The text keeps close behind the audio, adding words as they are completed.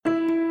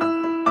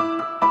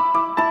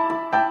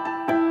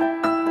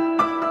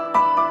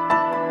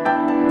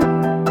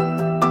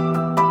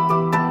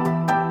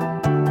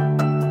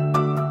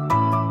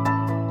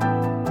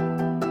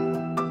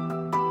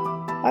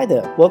Hi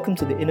there, welcome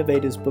to the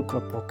Innovators Book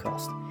Club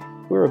podcast.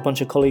 We're a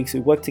bunch of colleagues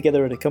who work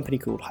together at a company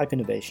called Hype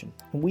Innovation,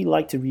 and we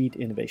like to read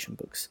innovation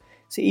books.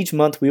 So each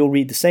month we all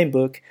read the same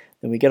book,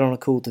 then we get on a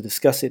call to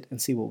discuss it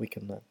and see what we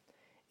can learn.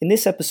 In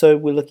this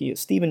episode, we're looking at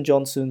Stephen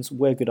Johnson's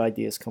Where Good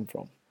Ideas Come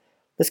From.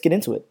 Let's get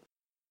into it.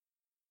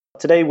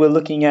 Today we're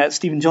looking at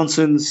Stephen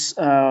Johnson's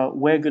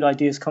Where Good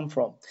Ideas Come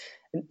From.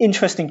 An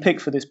interesting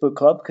pick for this book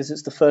club because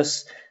it's the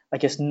first,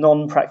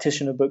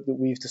 non-practitioner book that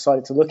we've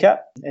decided to look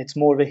at. It's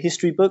more of a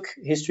history book,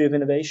 history of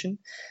innovation,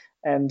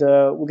 and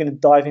we're going to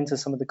dive into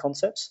some of the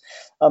concepts.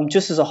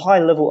 Just as a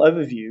high-level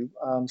overview,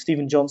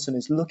 Stephen Johnson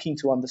is looking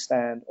to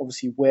understand,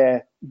 obviously,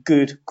 where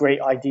good, great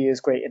ideas,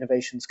 great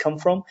innovations come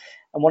from.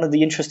 And one of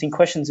the interesting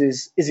questions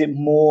is it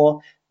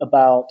more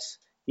about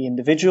the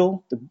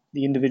individual,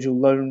 the individual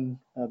lone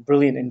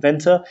brilliant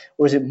inventor,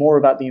 or is it more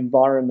about the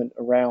environment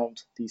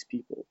around these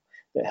people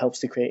that helps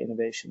to create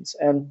innovations?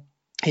 And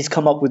he's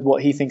come up with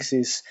what he thinks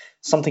is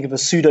something of a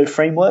pseudo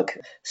framework,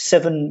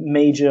 7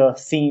 major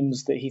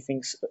themes that he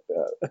thinks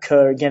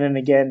occur again and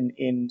again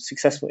in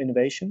successful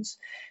innovations.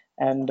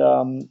 And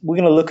we're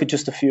going to look at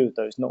just a few of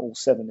those, not all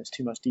 7, it's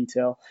too much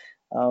detail.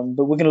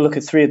 But we're going to look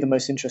at 3 of the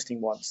most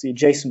interesting ones, the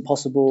adjacent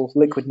possible,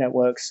 liquid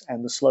networks,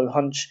 and the slow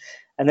hunch.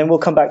 And then we'll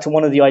come back to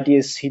one of the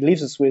ideas he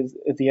leaves us with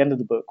at the end of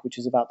the book, which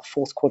is about the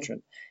 4th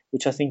quadrant,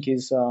 which I think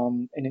is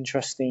an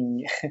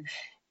interesting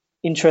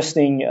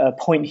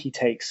point he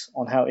takes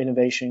on how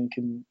innovation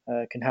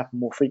can happen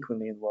more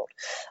frequently in the world.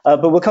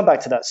 But we'll come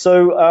back to that.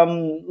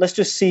 So let's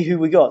just see who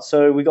we got.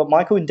 So we got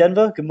Michael in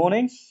Denver. Good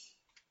morning.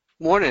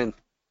 Morning.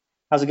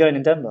 How's it going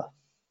in Denver?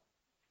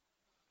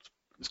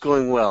 It's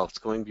going well. It's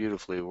going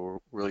beautifully. We're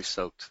really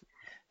stoked.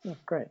 Oh,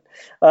 great.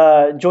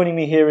 Joining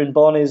me here in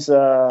Bonn is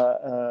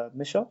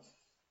Michelle.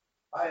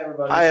 Hi,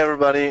 everybody. Hi,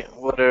 everybody.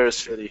 Weather is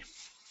shitty.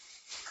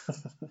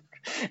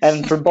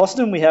 And from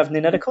Boston, we have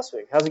Ninetta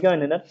Coswick. How's it going,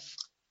 Ninetta?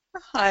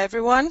 Hi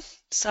everyone,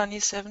 sunny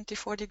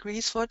 74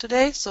 degrees for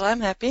today, so I'm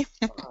happy.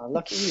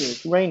 Lucky you,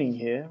 it's raining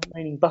here,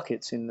 raining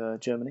buckets in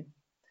Germany.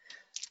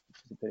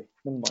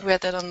 We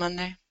had that on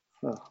Monday.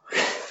 Oh.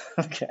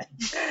 Okay.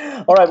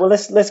 All right, well,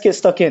 let's get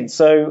stuck in.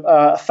 So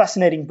a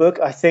fascinating book,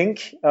 I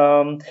think.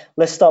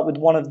 Let's start with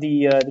one of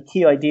the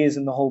key ideas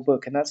in the whole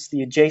book, and that's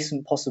the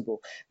adjacent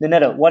possible.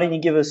 Ninetta, why don't you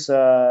give us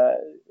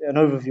an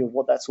overview of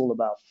what that's all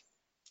about?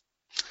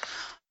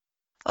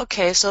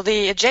 Okay, so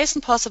the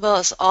adjacent possible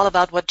is all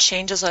about what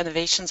changes or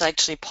innovations are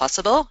actually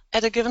possible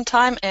at a given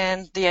time,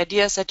 and the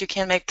idea is that you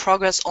can make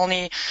progress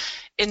only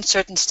in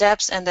certain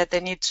steps and that they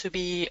need to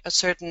be a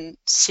certain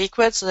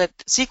sequence,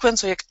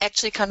 so you're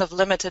actually kind of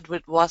limited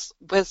with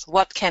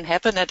what can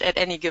happen at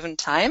any given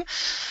time.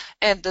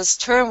 And this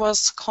term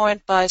was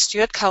coined by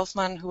Stuart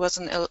Kauffman, who was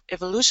an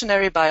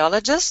evolutionary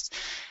biologist.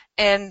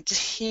 And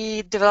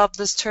he developed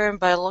this term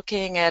by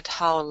looking at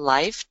how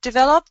life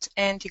developed,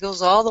 and he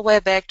goes all the way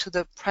back to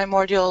the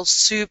primordial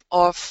soup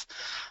of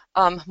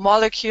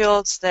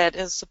molecules that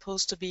is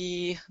supposed to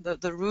be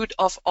the root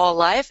of all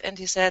life. And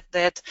he said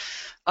that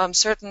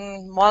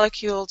certain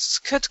molecules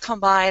could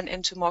combine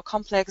into more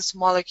complex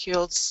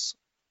molecules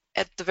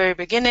at the very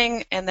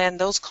beginning, and then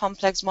those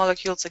complex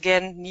molecules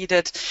again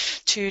needed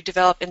to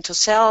develop into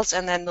cells,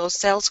 and then those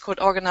cells could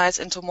organize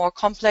into more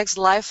complex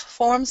life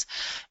forms.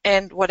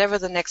 And whatever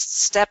the next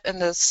step in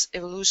this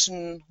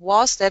evolution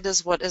was, that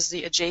is what is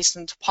the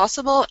adjacent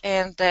possible,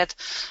 and that,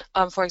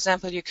 for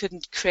example, you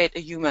couldn't create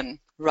a human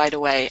right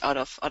away out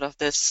of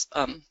this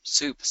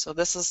soup. So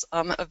this is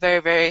a very,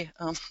 very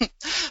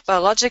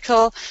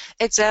biological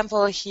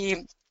example.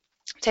 He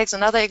takes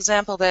another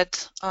example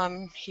that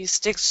he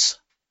sticks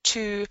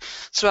to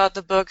throughout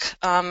the book,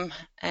 and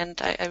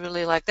I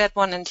really like that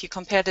one, and he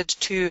compared it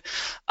to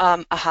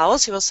a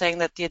house. He was saying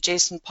that the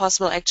adjacent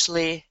possible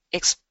actually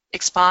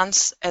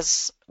expands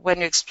as when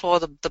you explore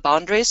the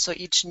boundaries, so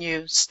each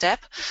new step.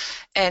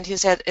 And he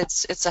said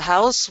it's a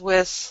house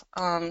with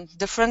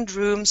different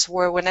rooms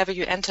where whenever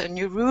you enter a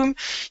new room,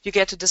 you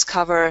get to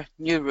discover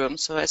new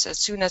rooms. So as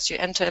soon as you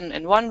enter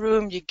in one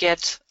room, you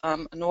get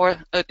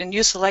a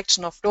new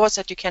selection of doors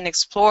that you can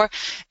explore,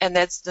 and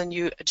that's the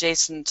new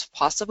adjacent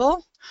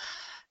possible.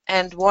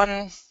 And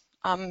one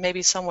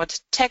maybe somewhat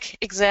tech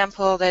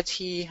example that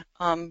he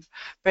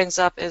brings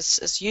up is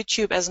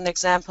YouTube as an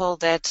example,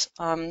 that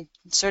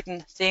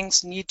certain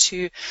things need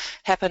to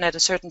happen at a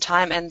certain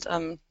time,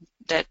 and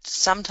that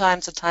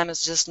sometimes the time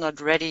is just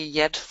not ready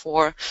yet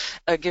for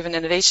a given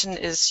innovation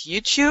is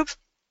YouTube.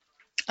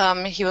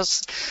 He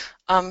was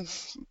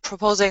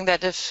proposing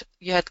that if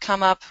you had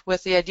come up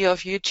with the idea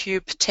of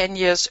YouTube 10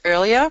 years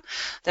earlier,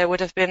 there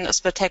would have been a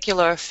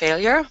spectacular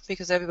failure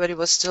because everybody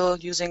was still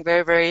using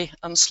very, very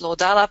slow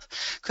dial-up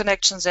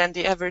connections, and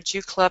the average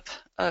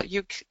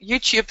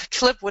YouTube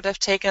clip would have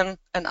taken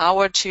an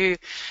hour to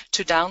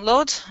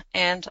download,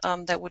 and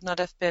that would not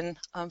have been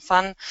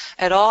fun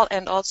at all.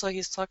 And also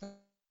he's talking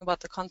about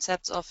the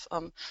concepts of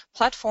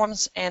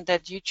platforms, and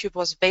that YouTube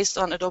was based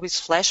on Adobe's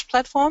Flash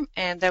platform,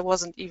 and that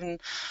wasn't even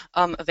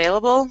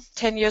available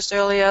 10 years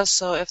earlier.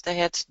 So if they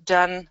had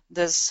done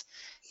this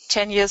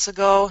 10 years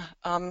ago,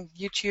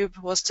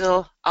 YouTube was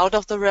still out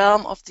of the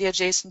realm of the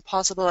adjacent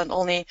possible, and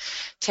only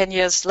 10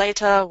 years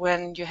later,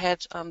 when you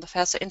had the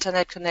faster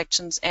internet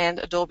connections and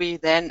Adobe,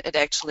 then it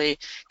actually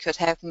could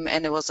happen,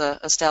 and it was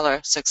a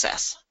stellar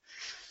success.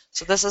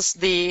 So this is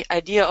the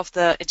idea of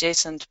the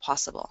adjacent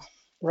possible.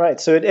 Right.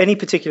 So at any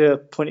particular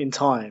point in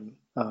time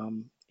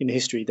in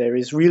history, there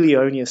is really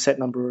only a set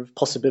number of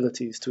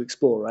possibilities to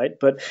explore, right?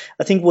 But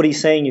I think what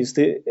he's saying is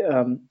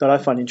that I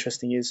find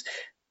interesting is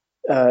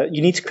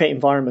you need to create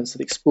environments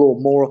that explore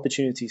more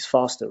opportunities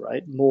faster,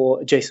 right?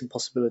 More adjacent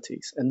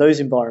possibilities. And those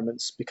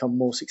environments become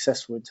more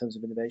successful in terms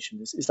of innovation.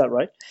 Is that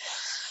right?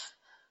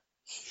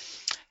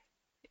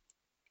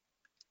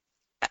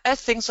 I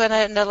think so,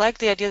 and I like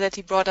the idea that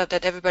he brought up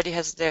that everybody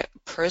has their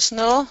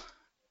personal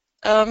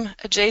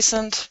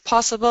adjacent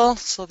possible,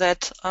 so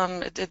that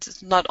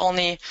it's not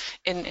only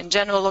in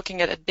general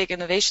looking at big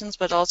innovations,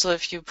 but also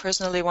if you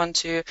personally want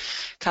to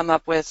come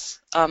up with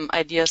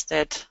ideas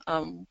that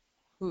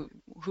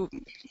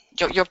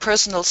your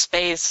personal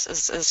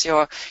space is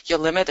your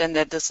limit, and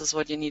that this is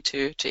what you need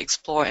to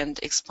explore and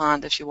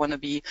expand if you want to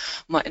be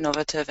more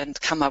innovative and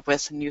come up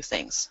with new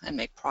things and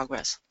make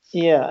progress.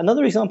 Yeah,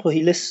 another example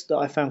he lists that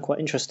I found quite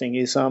interesting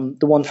is the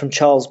one from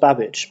Charles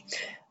Babbage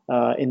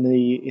in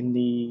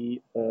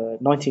the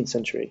 19th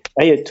century.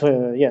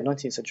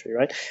 19th century,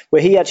 right?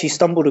 Where he actually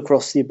stumbled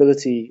across the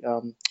ability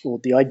or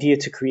the idea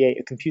to create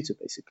a computer,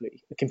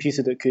 basically. A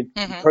computer that could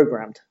be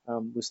programmed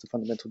was the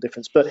fundamental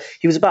difference. But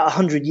he was about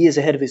 100 years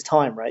ahead of his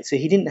time, right? So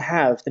he didn't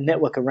have the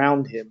network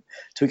around him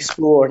to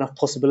explore enough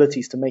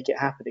possibilities to make it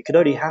happen. It could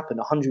only happen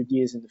 100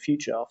 years in the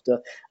future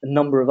after a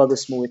number of other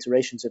small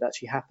iterations had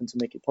actually happened to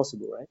make it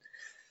possible, right?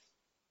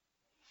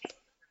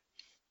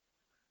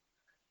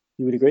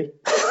 You would agree?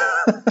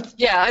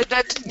 Yeah,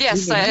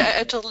 yes,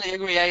 I totally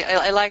agree.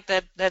 I like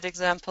that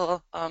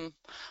example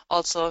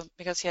also,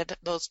 because he had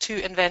those two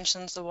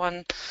inventions. The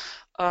one,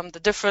 the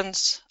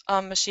difference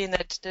machine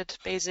that did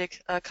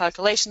basic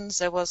calculations,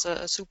 that was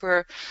a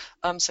super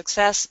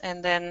success,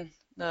 and then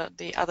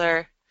the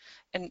other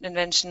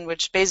invention,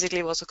 which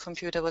basically was a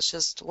computer, was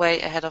just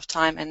way ahead of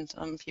time, and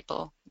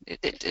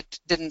it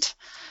didn't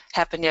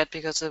happen yet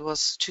because it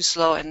was too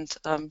slow, and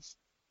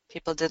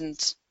people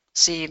didn't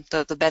see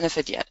the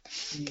benefit yet.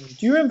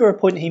 Do you remember a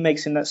point he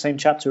makes in that same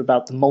chapter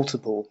about the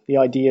multiple, the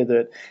idea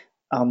that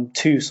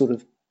two sort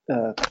of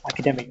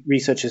academic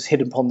researchers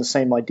hit upon the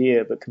same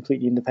idea but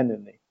completely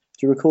independently?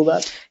 Do you recall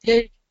that?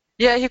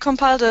 Yeah, he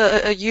compiled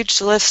a huge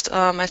list.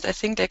 I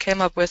think they came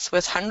up with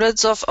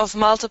hundreds of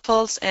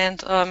multiples,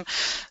 and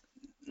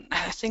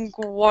I think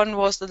one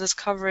was the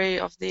discovery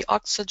of the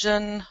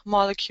oxygen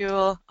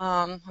molecule.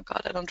 Oh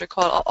God, I don't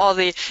recall all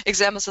the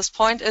examples. This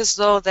point is,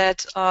 though,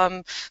 that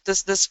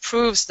this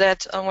proves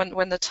that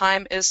when the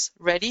time is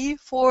ready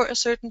for a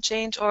certain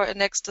change or a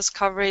next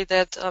discovery,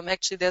 that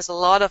actually there's a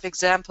lot of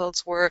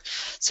examples where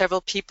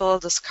several people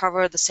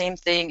discover the same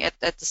thing at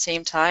the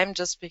same time,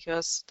 just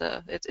because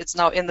it's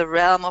now in the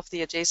realm of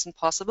the adjacent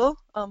possible,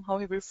 how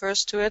he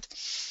refers to it.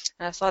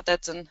 And I thought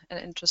that's an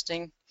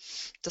interesting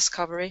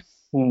discovery.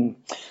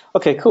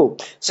 Okay, cool.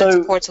 So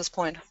that supports his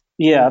point.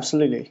 Yeah,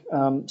 absolutely.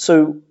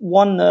 So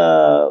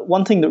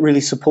one thing that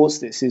really supports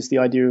this is the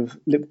idea of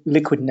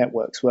liquid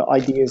networks, where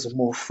ideas are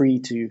more free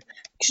to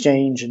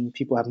exchange and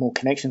people have more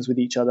connections with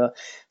each other.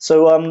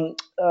 So,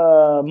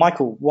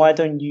 Michael, why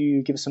don't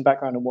you give us some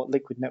background on what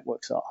liquid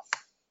networks are?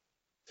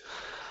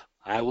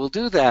 I will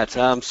do that.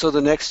 So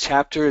the next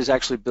chapter is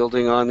actually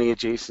building on the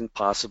adjacent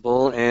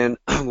possible, and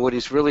what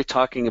he's really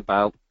talking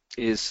about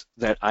is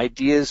that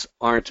ideas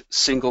aren't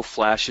single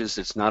flashes.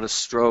 It's not a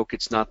stroke.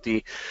 It's not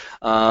the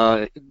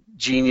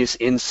genius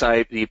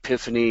insight, the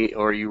epiphany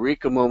or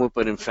eureka moment,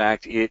 but in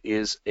fact it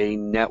is a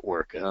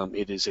network.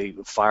 It is a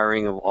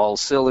firing of all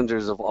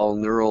cylinders, of all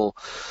neural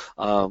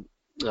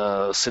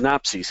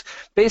synapses.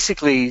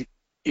 Basically,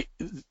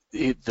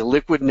 the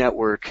liquid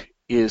network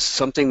is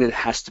something that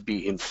has to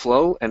be in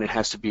flow, and it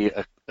has to be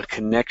a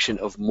connection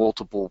of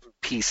multiple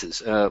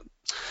pieces.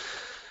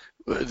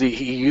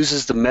 He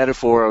uses the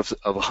metaphor of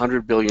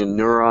 100 billion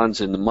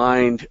neurons in the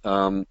mind,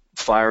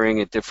 firing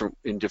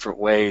in different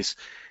ways,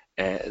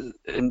 and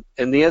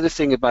the other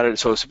thing about it,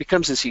 so it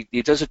becomes this.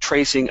 He does a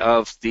tracing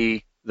of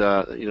the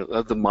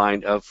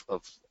mind of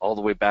all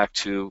the way back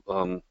to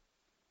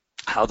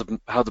how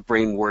the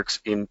brain works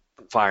in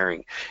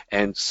firing,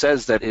 and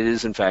says that it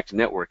is in fact a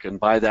network, and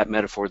by that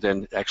metaphor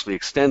then actually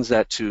extends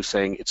that to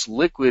saying it's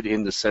liquid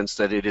in the sense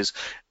that it is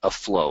a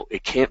flow.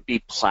 It can't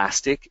be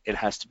plastic. It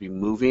has to be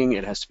moving.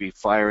 It has to be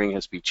firing. It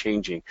has to be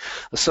changing.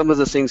 Some of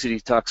the things that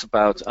he talks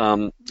about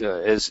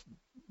as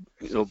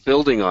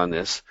building on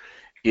this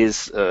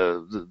is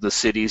the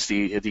cities,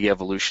 the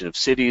evolution of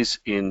cities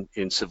in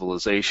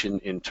civilization,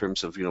 in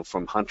terms of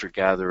from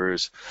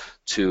hunter-gatherers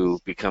to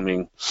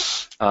becoming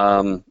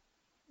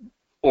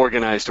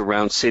organized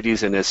around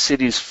cities, and as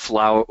cities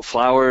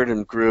flowered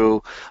and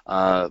grew,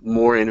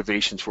 more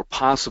innovations were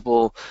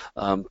possible.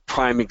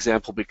 Prime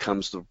example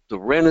becomes the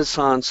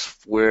Renaissance,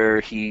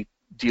 where he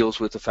deals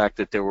with the fact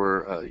that there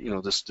were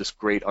this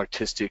great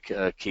artistic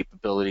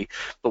capability.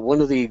 But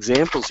one of the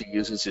examples he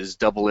uses is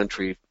double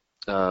entry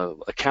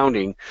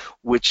accounting,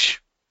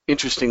 which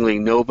interestingly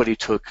nobody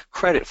took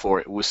credit for.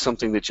 It was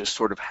something that just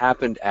sort of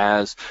happened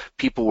as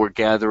people were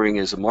gathering,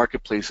 as the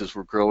marketplaces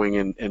were growing,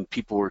 and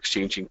people were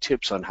exchanging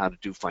tips on how to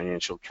do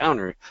financial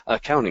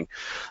accounting.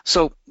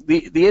 So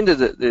the end of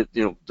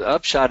the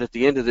upshot at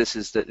the end of this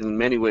is that in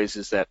many ways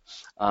is that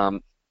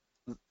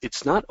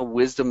it's not a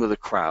wisdom of the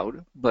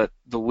crowd, but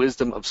the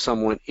wisdom of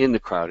someone in the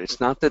crowd. It's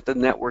not that the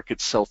network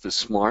itself is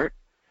smart.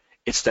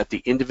 It's that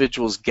the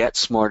individuals get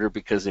smarter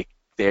because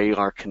they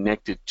are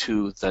connected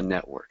to the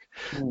network.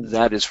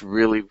 That's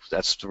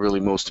the really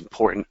most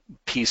important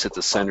piece at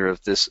the center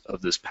of this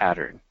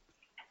pattern.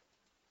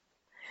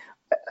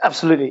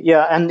 Absolutely,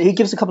 yeah, and he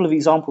gives a couple of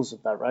examples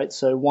of that, right?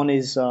 So one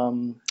is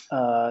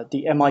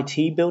the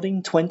MIT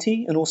building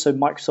 20, and also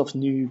Microsoft's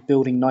new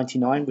building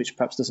 99, which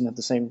perhaps doesn't have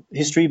the same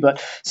history,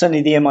 but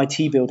certainly the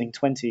MIT building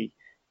 20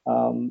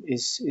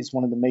 is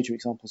one of the major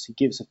examples he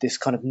gives of this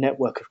kind of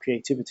network of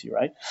creativity,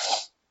 right?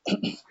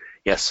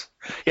 Yes.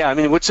 Yeah, I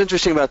mean, what's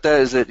interesting about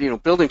that is that,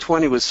 Building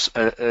 20 was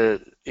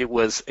it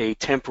was a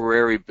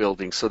temporary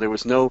building, so there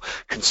was no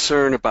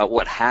concern about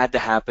what had to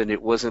happen.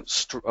 It wasn't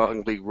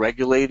strongly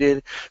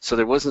regulated, so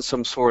there wasn't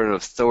some sort of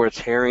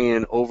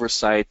authoritarian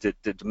oversight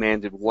that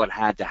demanded what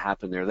had to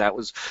happen there.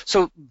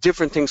 So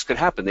different things could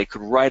happen. They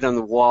could write on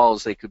the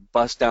walls, they could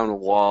bust down a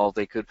wall,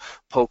 they could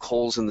poke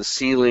holes in the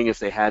ceiling if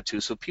they had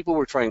to. So people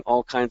were trying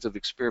all kinds of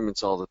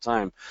experiments all the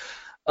time.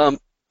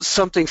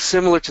 Something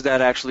similar to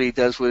that actually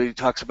does what he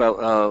talks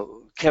about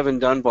Kevin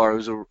Dunbar,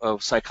 who's a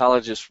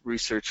psychologist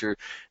researcher,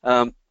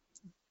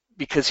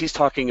 because he's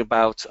talking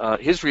about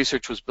his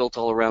research was built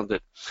all around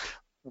that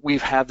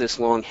we've had this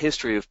long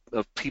history of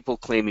people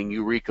claiming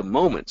eureka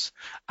moments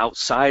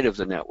outside of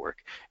the network.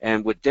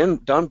 And what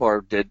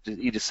Dunbar did,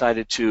 he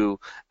decided to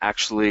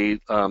actually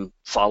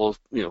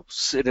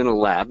sit in a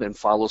lab and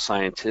follow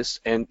scientists,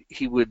 and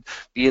he would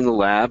be in the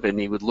lab and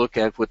he would look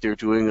at what they're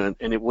doing,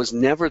 and it was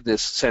never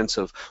this sense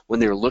of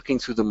when they're looking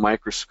through the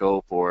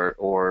microscope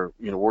or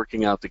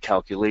working out the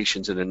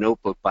calculations in a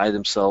notebook by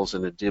themselves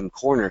in a dim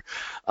corner,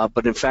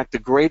 but in fact the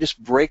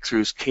greatest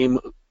breakthroughs came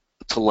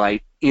to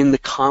light in the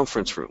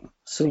conference room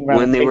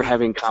when they were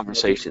having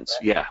conversations.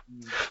 Yeah.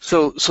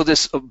 So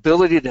this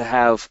ability to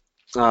have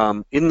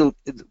in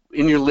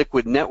your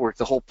liquid network,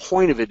 the whole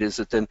point of it is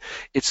that then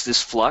it's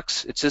this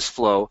flux, it's this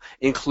flow,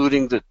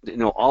 including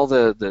all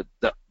the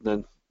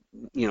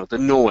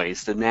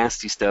noise, the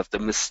nasty stuff, the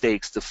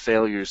mistakes, the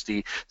failures,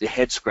 the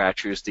head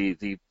scratchers,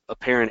 the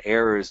apparent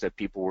errors that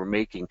people were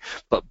making,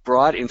 but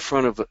brought in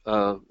front of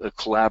a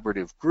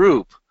collaborative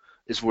group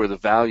is where the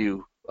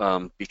value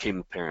became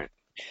apparent.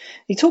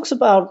 He talks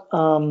about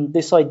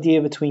this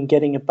idea between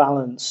getting a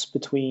balance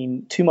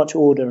between too much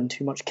order and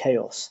too much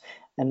chaos.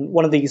 And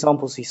one of the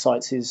examples he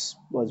cites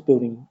was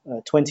Building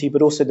 20,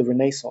 but also the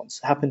Renaissance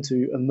happened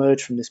to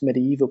emerge from this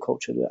medieval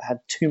culture that had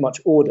too much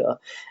order,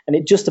 and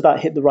it just about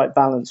hit the right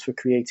balance for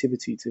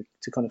creativity to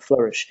kind of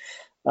flourish.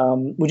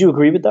 Would you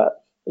agree with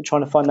that?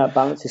 Trying to find that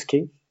balance is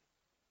key?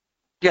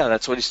 Yeah,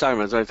 that's what he's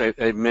talking about.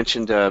 I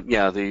mentioned,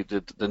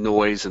 the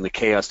noise and the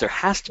chaos. There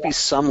has to be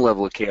some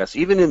level of chaos,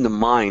 even in the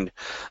mind.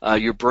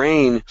 Your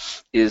brain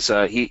is.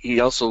 He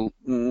also,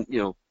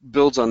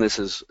 builds on this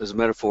as a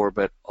metaphor,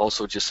 but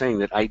also just saying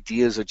that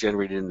ideas are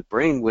generated in the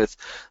brain with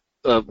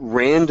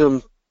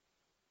random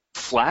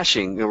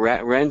flashing,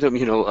 random,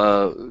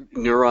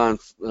 neuron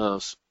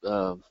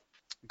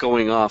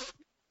going off.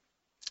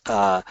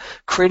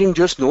 Creating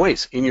just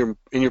noise in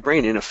your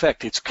brain. In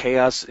effect, it's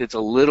chaos. It's a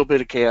little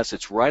bit of chaos.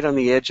 It's right on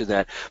the edge of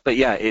that. But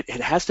yeah, it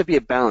has to be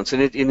a balance.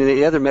 And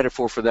the other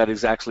metaphor for that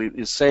is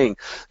saying,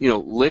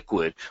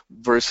 liquid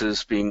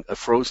versus being a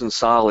frozen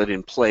solid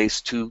in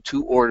place, too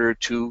ordered,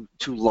 too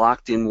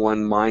locked in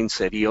one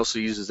mindset. He also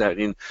uses that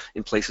in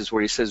places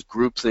where he says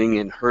groupthink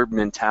and herd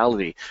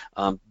mentality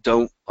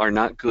are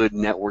not good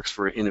networks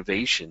for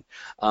innovation.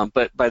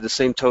 But by the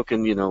same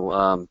token,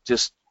 you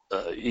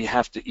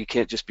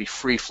can't just be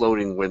free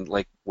floating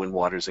when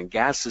water's in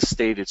gaseous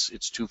state.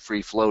 It's too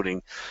free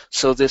floating.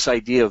 So this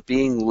idea of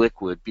being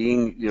liquid,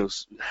 being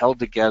held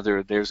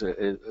together, there's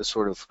a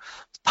sort of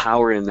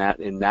power in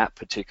that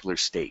particular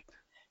state.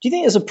 Do you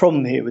think there's a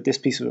problem here with this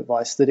piece of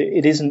advice, that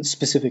it isn't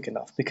specific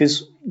enough?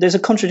 Because there's a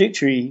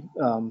contradictory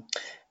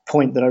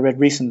point that I read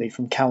recently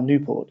from Cal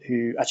Newport,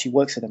 who actually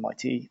works at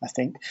MIT, I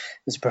think,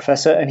 as a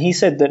professor, and he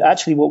said that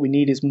actually what we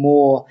need is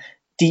more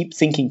deep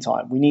thinking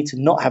time. We need to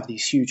not have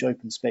these huge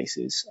open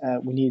spaces.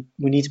 We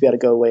need to be able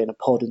to go away in a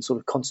pod and sort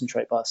of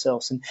concentrate by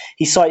ourselves. And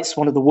he cites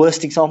one of the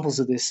worst examples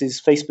of this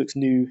is Facebook's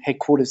new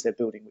headquarters they're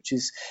building, which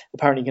is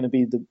apparently going to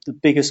be the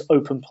biggest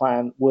open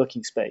plan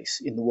working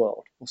space in the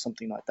world, or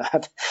something like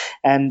that.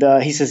 And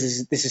he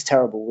says this is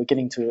terrible. We're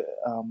getting to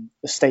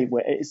a state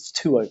where it's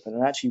too open,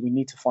 and actually we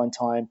need to find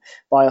time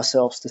by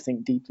ourselves to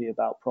think deeply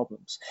about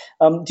problems.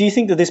 Do you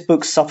think that this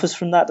book suffers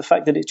from that? The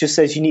fact that it just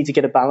says you need to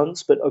get a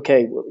balance, but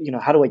okay,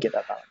 how do I get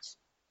that balance?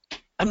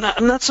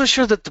 I'm not so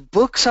sure that the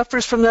book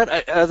suffers from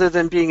that, other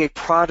than being a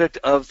product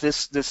of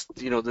this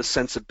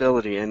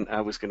sensibility. And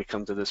I was going to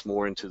come to this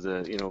more into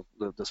the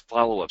this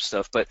follow-up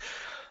stuff. But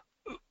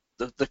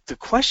the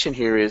question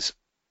here is,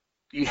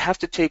 you have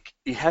to take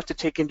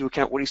into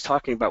account what he's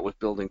talking about with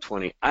Building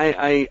 20.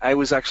 I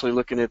was actually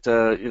looking at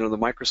the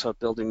Microsoft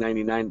Building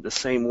 99 the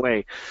same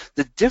way.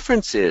 The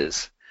difference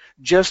is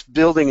just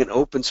building an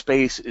open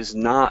space is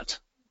not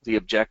the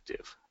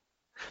objective,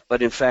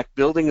 but in fact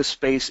building a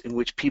space in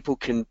which people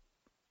can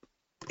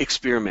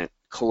experiment,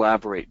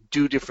 collaborate,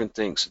 do different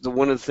things.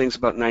 One of the things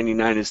about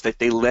 99 is that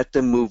they let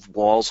them move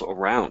walls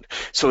around.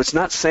 So it's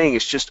not saying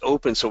it's just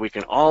open so we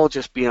can all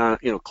just be on,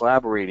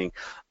 collaborating.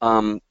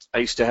 I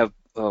used to have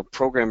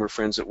programmer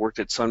friends that worked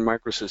at Sun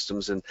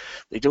Microsystems, and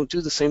they don't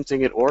do the same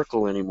thing at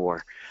Oracle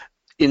anymore.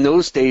 In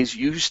those days,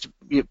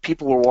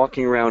 people were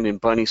walking around in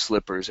bunny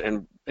slippers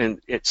and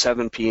at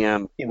 7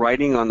 p.m.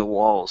 writing on the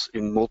walls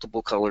in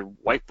multiple colored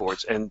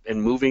whiteboards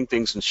and moving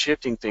things and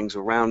shifting things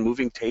around,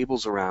 moving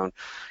tables around,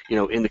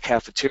 in the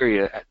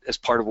cafeteria as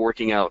part of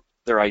working out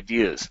their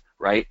ideas,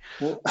 right?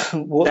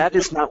 That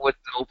is not what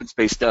the open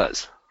space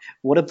does.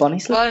 What are bunny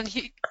slippers?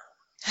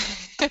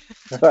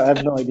 I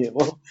have no idea.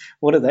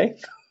 What are they?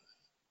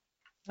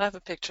 I have a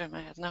picture in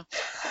my head now.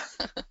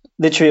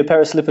 Literally a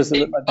pair of slippers that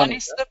look like bunny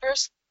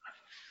slippers.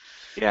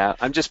 Yeah,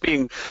 I'm just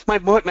being my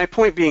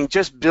point being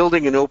just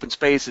building an open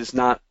space is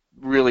not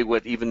really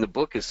what even the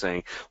book is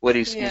saying. What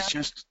he's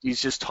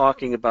just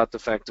talking about the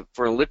fact that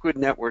for a liquid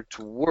network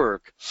to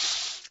work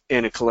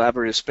in a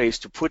collaborative space,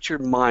 to put your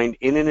mind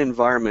in an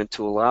environment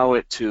to allow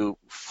it to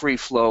free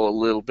flow a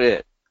little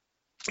bit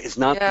is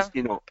not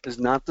is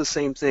not the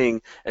same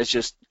thing as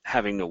just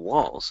having no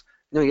walls.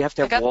 No, you have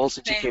to have walls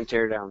that you can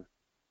tear down.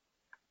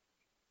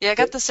 Yeah, I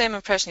got the same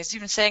impression. He's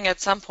even saying at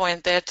some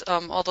point that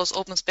all those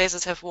open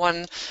spaces have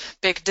one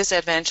big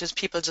disadvantage is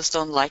people just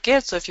don't like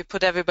it. So if you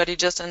put everybody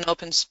just in an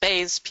open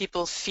space,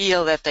 people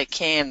feel that they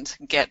can't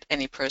get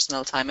any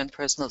personal time and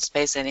personal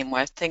space anymore.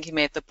 I think he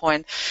made the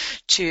point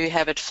to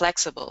have it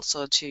flexible,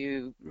 so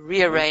to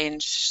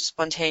rearrange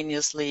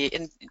spontaneously,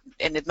 and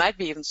it might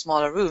be even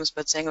smaller rooms,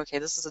 but saying, okay,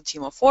 this is a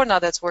team of 4 now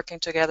that's working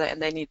together,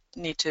 and they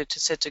need to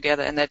sit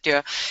together, and that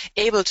you're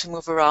able to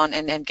move around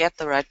and get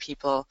the right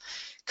people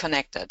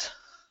connected.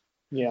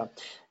 Yeah,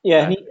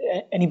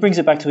 and he brings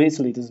it back to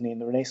Italy, doesn't he, in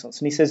the Renaissance?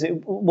 And he says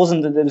it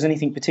wasn't that there was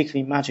anything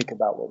particularly magic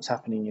about what was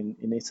happening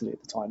in Italy at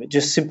the time. It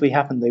just simply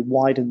happened they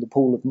widened the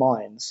pool of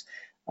minds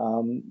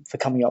for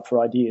coming up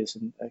for ideas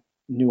and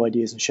new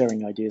ideas and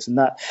sharing ideas, and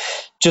that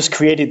just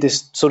created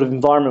this sort of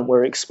environment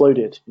where it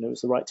exploded. It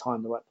was the right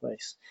time, the right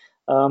place.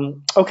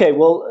 Okay,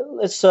 well,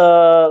 let's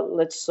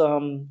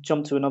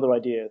jump to another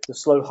idea, the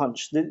slow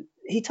hunch.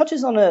 He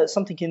touches on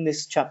something in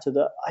this chapter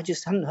that I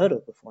just hadn't heard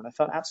of before, and I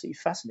found absolutely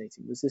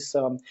fascinating. There's this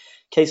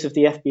case of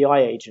the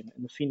FBI agent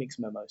and the Phoenix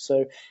memo.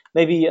 So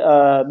maybe,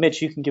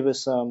 Mitch, you can give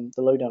us the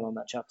lowdown on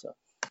that chapter.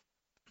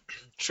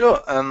 Sure.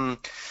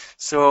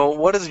 So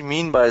what does he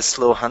mean by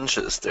slow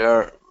hunches? There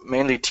are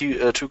mainly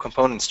two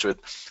components to it.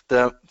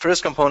 The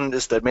first component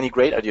is that many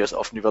great ideas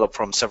often develop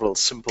from several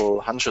simple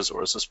hunches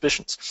or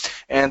suspicions.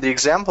 And the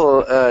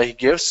example he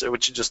gives,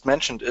 which you just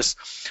mentioned, is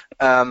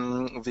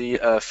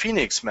the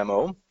Phoenix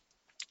memo,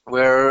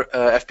 where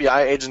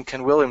FBI agent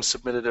Ken Williams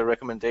submitted a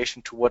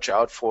recommendation to watch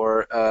out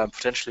for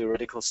potentially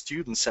radical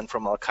students sent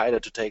from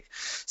Al-Qaeda to take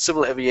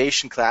civil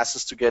aviation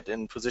classes to get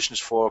in positions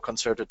for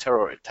concerted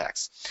terror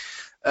attacks.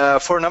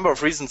 For a number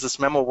of reasons, this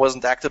memo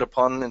wasn't acted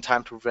upon in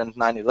time to prevent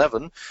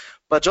 9/11,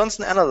 but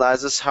Johnson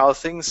analyzes how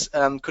things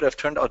could have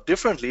turned out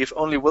differently if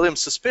only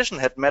Williams' suspicion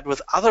had met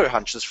with other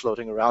hunches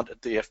floating around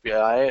at the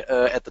FBI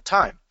at the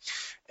time.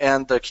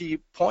 And the key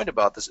point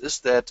about this is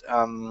that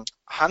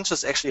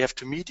hunches actually have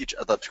to meet each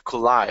other, to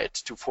collide,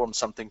 to form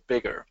something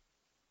bigger.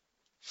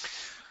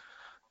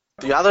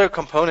 The other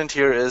component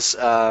here is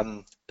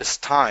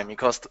time. He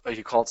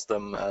calls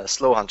them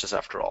slow hunches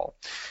after all.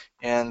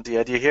 And the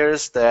idea here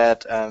is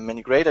that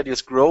many great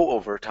ideas grow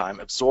over time,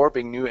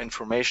 absorbing new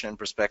information and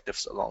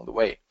perspectives along the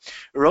way.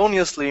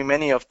 Erroneously,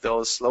 many of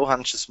those slow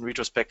hunches in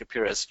retrospect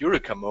appear as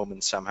eureka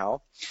moments somehow.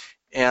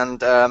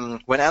 And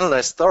when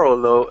analyzed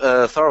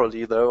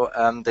thoroughly,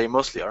 though, they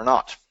mostly are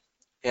not.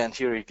 And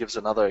here he gives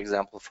another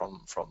example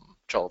from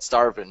Charles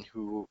Darwin,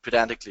 who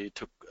pedantically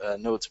took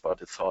notes about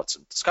his thoughts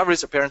and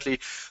discoveries.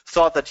 Apparently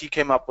thought that he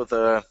came up with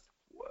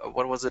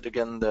what was it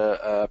again?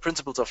 The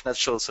principles of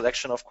natural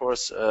selection, of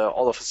course,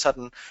 all of a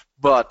sudden.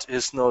 But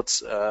his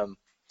notes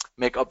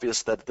make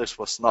obvious that this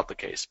was not the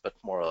case, but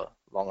more a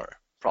longer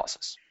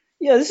process.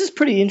 Yeah, this is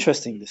pretty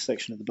interesting, this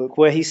section of the book,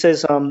 where he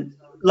says,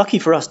 lucky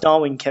for us,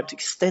 Darwin kept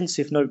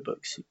extensive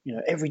notebooks.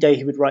 Every day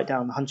he would write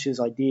down hunches,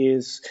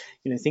 ideas,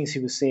 things he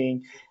was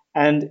seeing.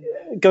 And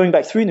going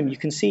back through them, you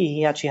can see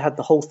he actually had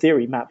the whole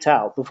theory mapped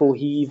out before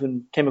he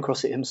even came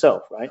across it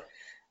himself, right?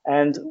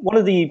 And one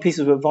of the pieces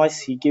of advice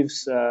he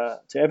gives to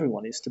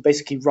everyone is to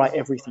basically write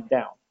everything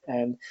down.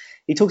 And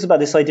he talks about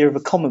this idea of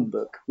a common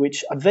book,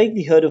 which I'd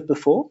vaguely heard of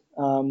before,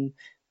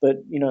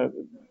 but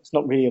it's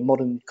not really a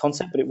modern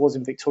concept, but it was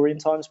in Victorian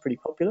times pretty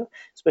popular,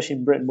 especially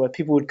in Britain, where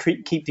people would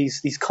keep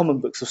these common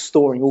books of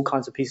storing all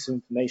kinds of pieces of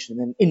information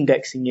and then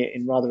indexing it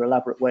in rather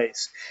elaborate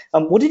ways.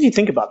 What did you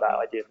think about that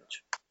idea,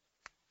 Mitch?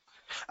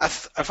 I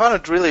found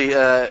it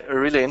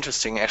really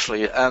interesting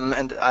actually,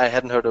 and I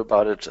hadn't heard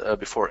about it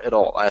before at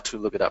all. I had to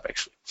look it up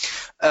actually.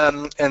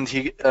 And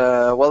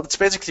well, it's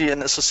basically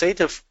an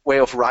associative way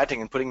of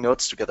writing and putting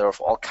notes together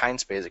of all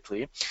kinds,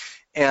 basically.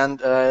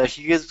 And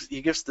he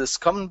gives this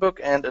common book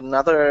and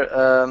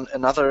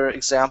another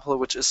example,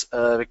 which is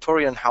a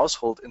Victorian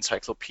household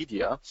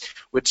encyclopedia,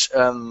 which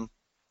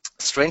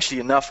strangely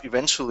enough,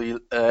 eventually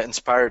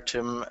inspired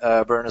Tim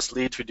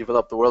Berners-Lee to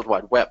develop the World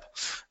Wide Web,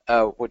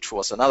 which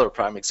was another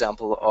prime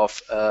example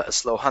of a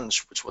slow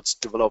hunch, which was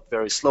developed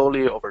very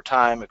slowly over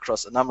time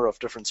across a number of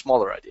different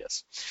smaller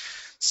ideas.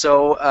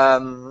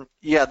 So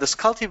yeah, this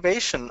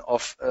cultivation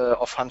of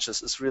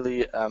hunches is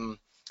really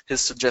his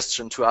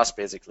suggestion to us,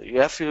 basically.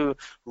 You have to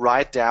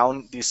write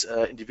down these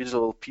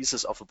individual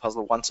pieces of a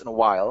puzzle once in a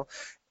while,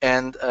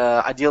 and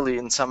ideally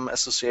in some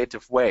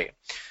associative way.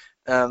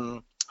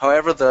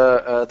 However,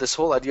 this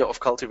whole idea of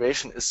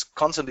cultivation is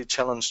constantly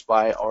challenged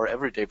by our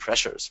everyday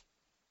pressures.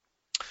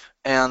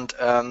 And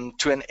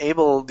to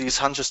enable these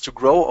hunches to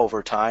grow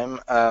over time,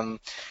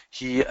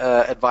 he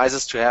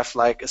advises to have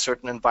like a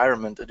certain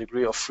environment, a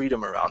degree of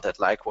freedom around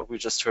that, like what we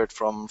just heard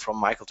from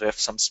Michael, to have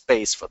some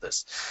space for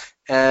this.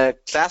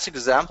 Classic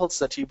examples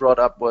that he brought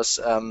up was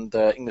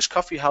the English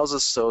coffee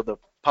houses, so the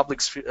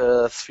public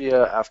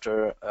sphere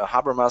after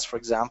Habermas, for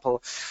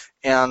example.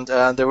 And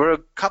there were a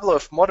couple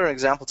of modern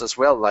examples as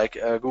well, like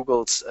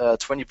Google's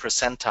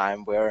 20%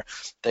 time, where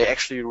they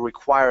actually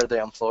require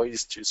their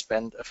employees to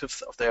spend a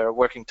fifth of their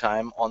working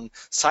time on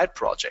side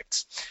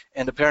projects.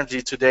 And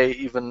apparently today,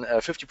 even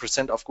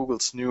 50% of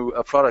Google's new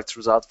products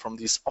result from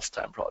these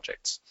off-time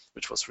projects,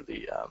 which was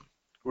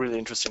really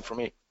interesting for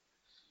me.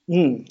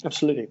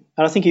 Absolutely.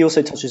 And I think he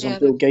also touches on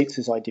Bill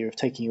Gates' idea of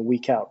taking a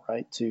week out,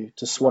 right, to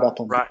swat up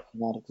on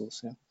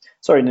articles. Yeah.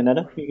 Sorry,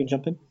 Ninetta, you can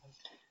jump in.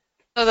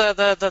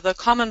 The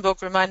common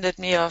book reminded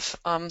me of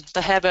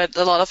the habit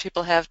a lot of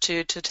people have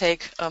to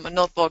take a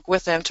notebook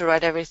with them to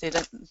write everything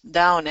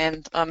down,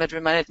 and it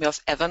reminded me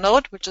of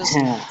Evernote, which is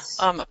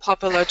a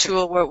popular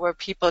tool where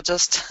people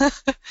just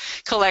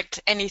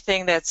collect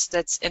anything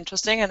that's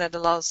interesting, and it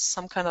allows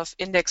some kind of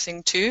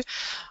indexing too.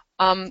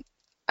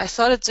 I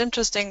thought it's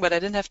interesting, but I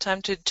didn't have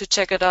time to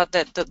check it out,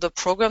 that the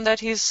program that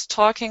he's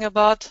talking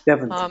about,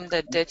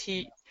 that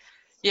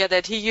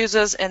he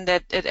uses, and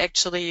that it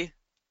actually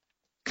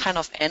kind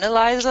of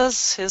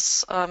analyzes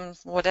his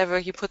whatever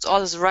he puts, all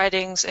his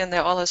writings in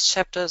there, all his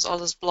chapters, all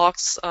his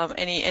blogs,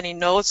 any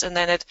notes, and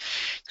then it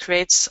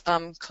creates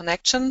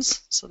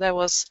connections. So that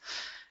was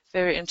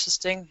very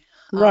interesting.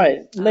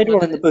 Right. Later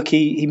on in the book,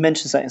 he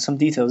mentions that in some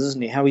details,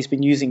 doesn't he? How he's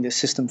been using this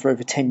system for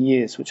over 10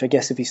 years, which I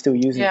guess if he's still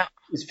using it,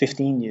 is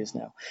 15 years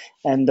now.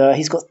 And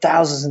he's got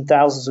thousands and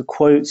thousands of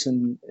quotes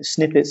and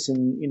snippets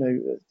and,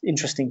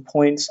 interesting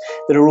points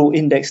that are all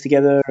indexed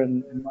together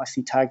and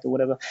nicely tagged or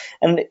whatever.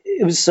 And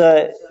it was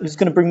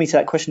going to bring me to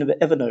that question of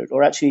Evernote,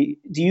 or actually,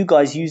 do you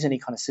guys use any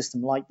kind of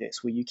system like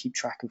this where you keep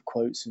track of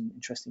quotes and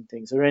interesting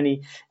things? Or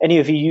any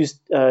of you used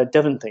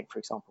Devon Think, for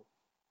example?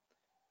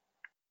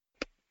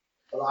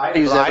 Well, I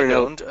use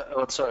Evernote.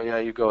 Oh, sorry. Yeah,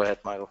 you go ahead,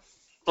 Michael.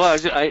 Well,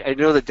 I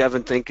know that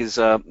Devon Think is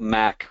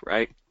Mac,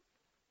 right?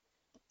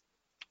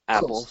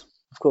 Apple.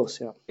 Of course,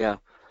 yeah. Yeah.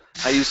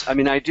 I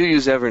do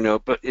use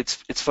Evernote, but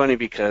it's funny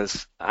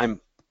because I've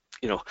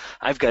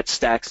got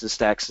stacks and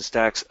stacks and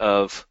stacks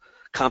of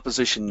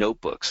composition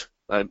notebooks.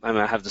 I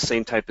have the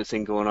same type of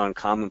thing going on,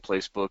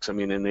 commonplace books.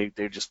 And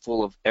they're just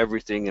full of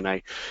everything, and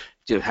I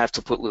have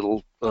to put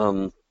little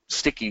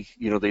sticky,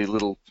 they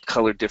little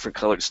different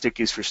colored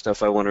stickies for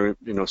stuff I want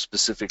to,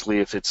 specifically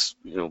if it's,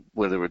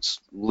 whether it's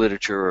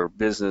literature or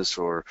business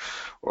or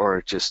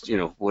just,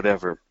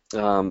 whatever,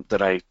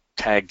 that I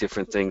tag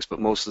different things. But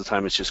most of the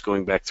time it's just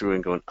going back through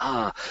and going,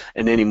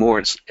 and anymore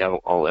it's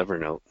all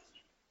Evernote.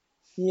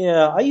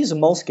 Yeah, I use a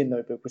Moleskine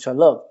notebook, which I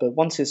love, but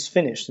once it's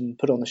finished and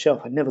put on the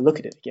shelf, I never look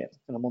at it again,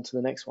 and I'm on to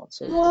the next one.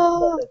 So it's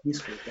not that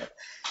useful.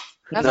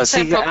 No,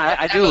 see,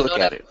 I do look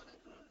at it.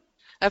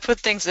 I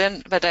put things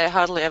in, but I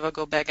hardly ever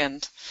go back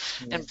and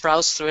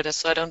browse through it,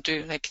 so I don't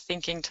do like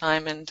thinking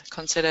time and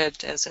consider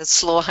it as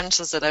slow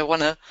hunches that I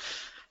want to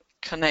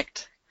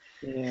connect.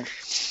 Yeah.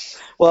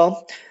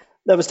 Well,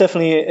 that was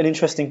definitely an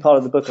interesting part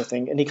of the book, I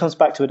think, and he comes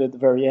back to it at the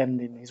very end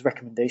in his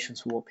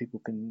recommendations for what people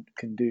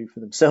can do for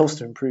themselves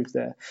to improve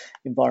their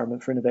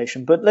environment for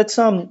innovation. But let's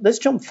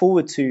jump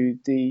forward to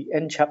the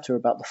end chapter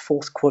about the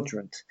fourth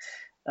quadrant.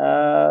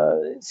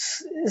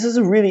 This is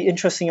a really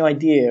interesting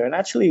idea, and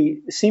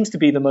actually it seems to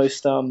be the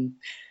most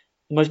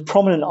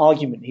prominent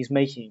argument he's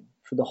making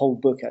for the whole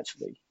book.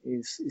 Actually,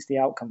 is the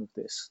outcome of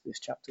this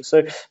chapter.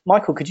 So,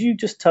 Michael, could you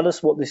just tell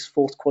us what this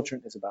fourth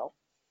quadrant is about?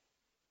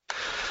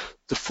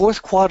 The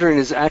fourth quadrant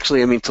is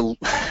actually,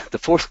 the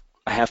fourth,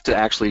 I have to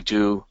actually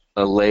do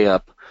a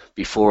layup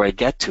before I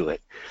get to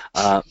it.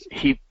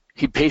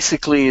 He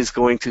basically is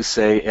going to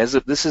say,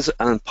 this is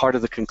on part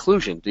of the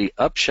conclusion, the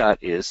upshot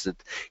is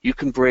that you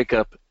can break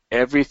up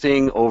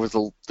everything over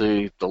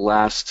the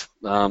last,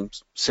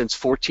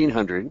 since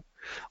 1400,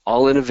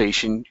 all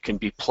innovation can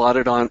be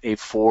plotted on a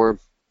 4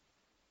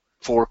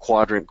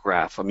 four-quadrant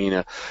graph. I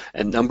mean,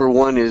 and number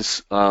one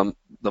is the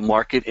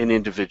market and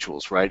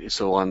individuals, right?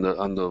 So on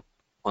the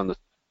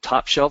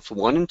top shelf,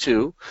 1 and 2,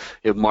 you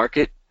have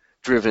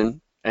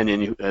market-driven, and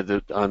then you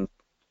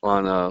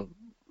on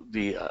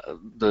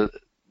the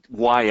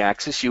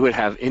y-axis, you would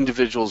have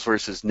individuals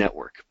versus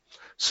network.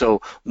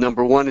 So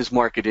number 1 is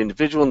market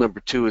individual, number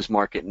 2 is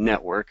market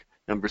network,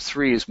 number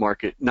 3 is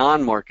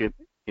non-market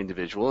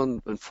individual,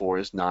 and 4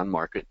 is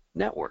non-market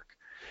network.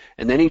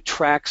 And then he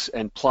tracks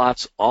and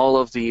plots all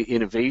of the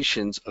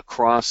innovations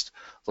across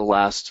the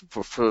last,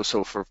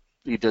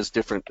 he does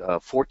different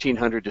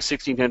 1400 to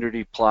 1600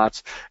 he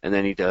plots, and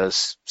then he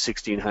does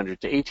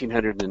 1600 to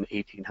 1800, and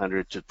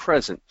 1800 to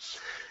present.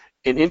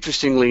 And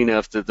interestingly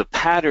enough, the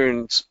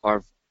patterns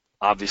are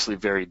obviously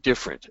very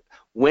different.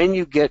 When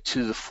you get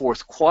to the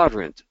fourth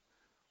quadrant,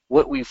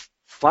 what we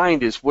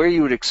find is where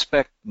you would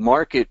expect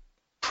market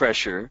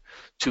pressure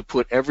to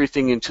put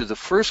everything into the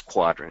first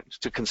quadrant,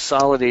 to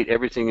consolidate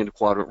everything into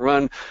quadrant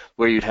 1,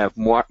 where you'd have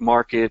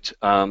market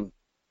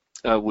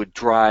would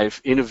drive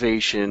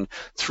innovation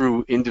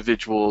through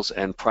individuals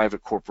and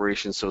private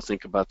corporations. So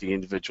think about the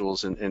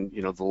individuals and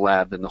the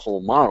lab and the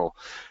whole model.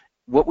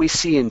 What we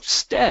see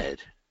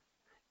instead,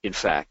 in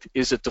fact,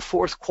 is that the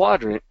fourth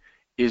quadrant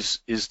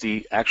is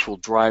the actual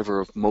driver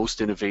of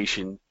most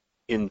innovation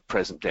in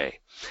present day.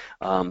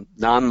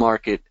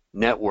 Non-market,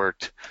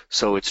 networked,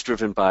 so it's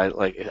driven by,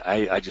 like,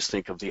 I just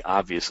think of the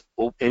obvious,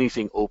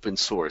 anything open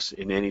source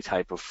in any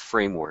type of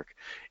framework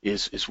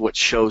is what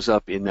shows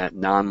up in that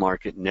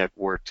non-market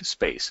networked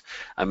space.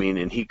 I mean,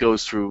 and he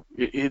goes through,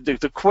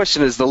 the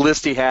question is, the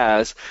list he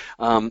has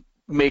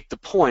make the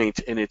point,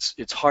 and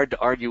it's hard to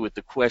argue with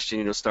the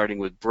question, starting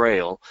with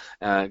Braille,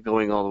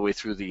 going all the way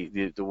through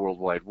the World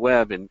Wide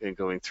Web, and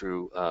going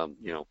through,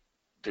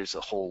 there's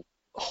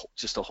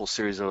just a whole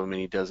series of them, and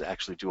he does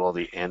actually do all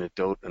the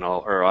anecdote and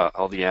all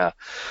the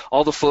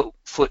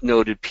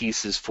footnoted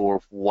pieces for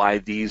why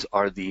these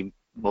are the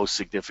most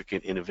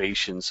significant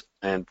innovations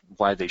and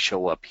why they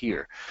show up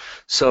here.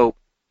 So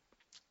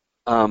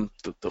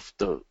the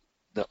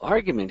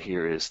argument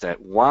here is that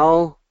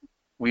while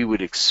we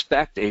would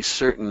expect a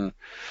certain,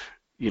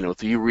 the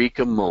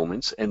eureka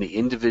moments and the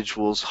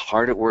individuals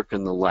hard at work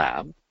in the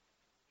lab,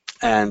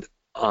 and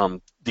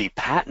the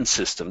patent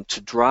system to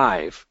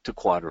drive to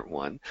quadrant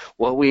 1,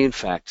 what we in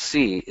fact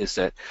see is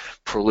that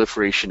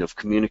proliferation of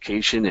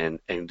communication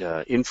and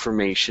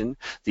information,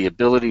 the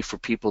ability for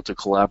people to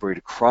collaborate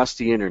across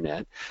the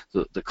internet,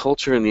 the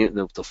culture and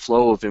the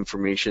flow of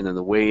information, and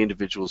the way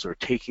individuals are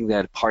taking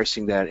that,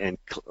 parsing that, and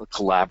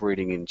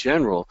collaborating in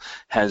general,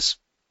 has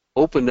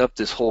opened up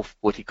this whole,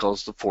 what he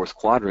calls the fourth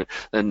quadrant,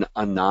 and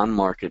a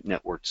non-market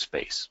networked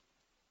space.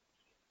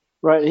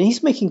 Right, and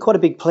he's making quite a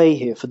big play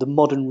here for the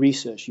modern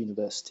research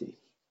university,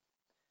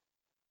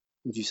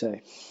 would you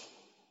say?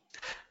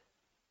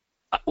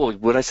 Well,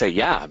 would I say,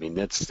 yeah? I mean,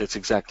 that's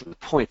exactly the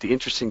point. The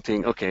interesting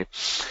thing,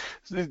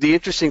 the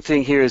interesting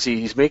thing here is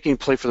he's making a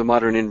play for the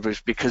modern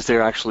university because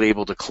they're actually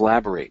able to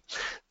collaborate.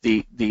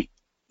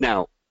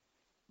 Now,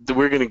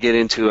 we're going to get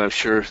into, I'm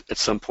sure, at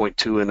some point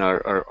too, in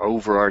our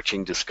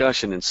overarching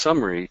discussion and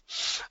summary,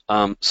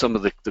 some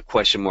of the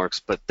question marks.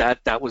 But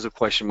that was a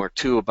question mark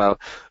too about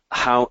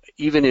how,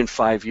 even in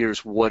 5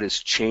 years, what has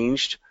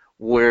changed,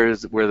 where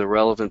the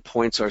relevant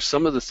points are.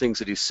 Some of the things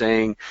that he's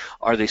saying,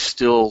 are they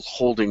still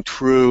holding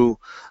true?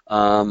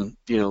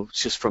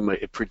 Just from a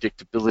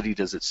predictability,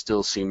 does it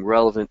still seem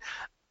relevant?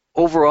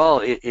 Overall,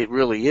 it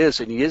really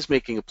is, and he is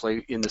making a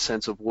play in the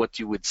sense of what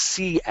you would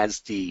see as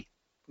the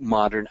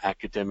modern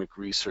academic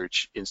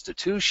research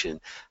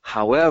institution.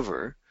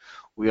 However,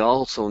 we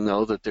also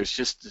know that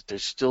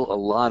there's still a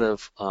lot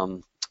of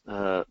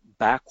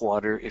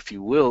backwater, if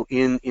you will,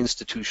 in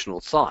institutional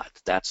thought.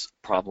 That's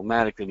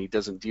problematic, and he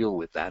doesn't deal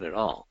with that at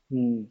all.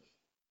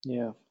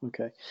 Yeah,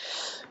 okay.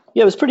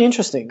 Yeah, it was pretty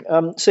interesting.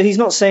 So he's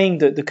not saying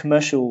that the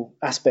commercial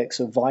aspects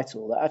are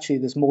vital, that actually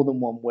there's more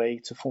than one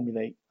way to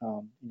formulate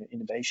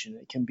innovation.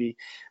 It can be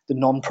the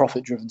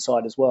non-profit driven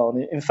side as well.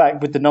 And in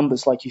fact, with the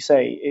numbers, like you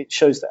say, it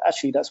shows that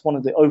actually that's one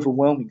of the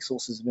overwhelming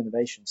sources of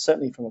innovation,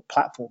 certainly from a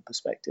platform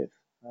perspective.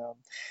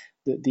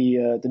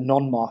 The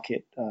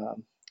non-market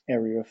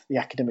area of the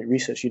academic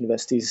research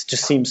universities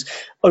just seems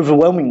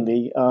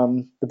overwhelmingly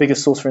the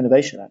biggest source for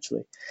innovation,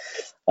 actually.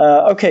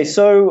 Okay,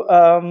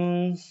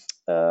 so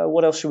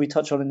what else should we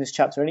touch on in this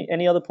chapter?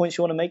 Any other points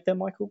you want to make there,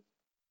 Michael?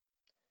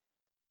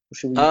 Or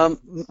should we...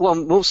 Well,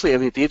 mostly, I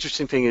mean, the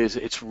interesting thing is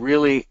it's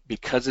really,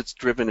 because it's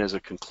driven as a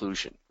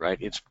conclusion, right?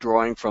 It's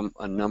drawing from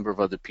a number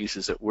of other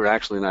pieces that we're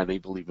actually not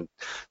able to even,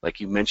 like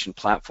you mentioned,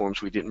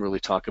 platforms. We didn't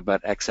really talk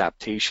about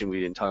exaptation.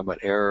 We didn't talk about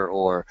error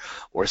or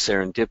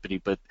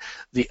serendipity. But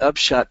the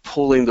upshot,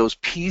 pulling those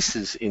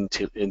pieces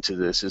into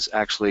this, is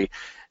actually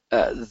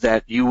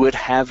that you would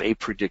have a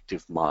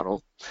predictive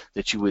model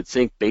that you would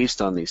think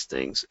based on these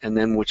things, and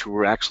then what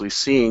we're actually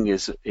seeing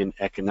is, in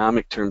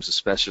economic terms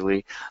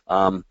especially,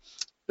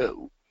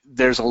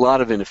 there's a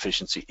lot of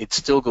inefficiency. It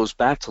still goes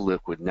back to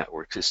liquid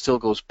networks. It still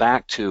goes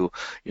back to,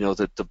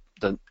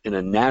 the in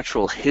a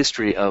natural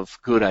history of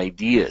good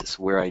ideas,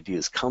 where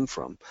ideas come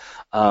from.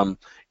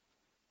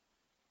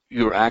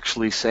 you're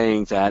actually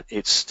saying that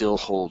it still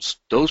holds,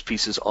 those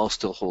pieces all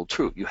still hold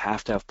true. You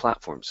have to have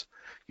platforms.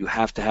 You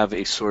have to have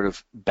a sort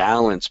of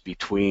balance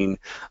between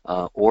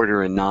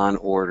order and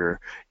non-order.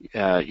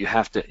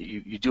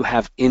 You do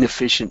have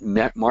inefficient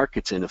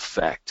markets in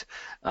effect,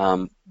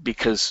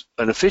 because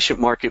an efficient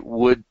market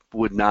would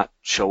not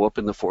show up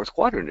in the fourth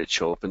quadrant. It'd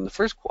show up in the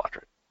first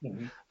quadrant.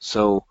 Mm-hmm.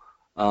 So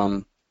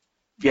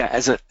yeah,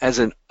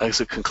 as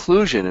a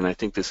conclusion, and I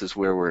think this is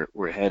where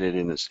we're headed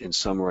in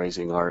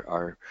summarizing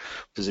our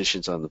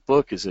positions on the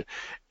book, is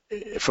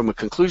that from a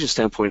conclusion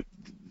standpoint,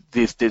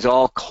 this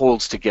all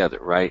holds together,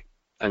 right?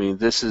 I mean,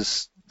 this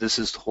is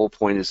the whole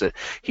point, is that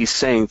he's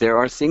saying there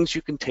are things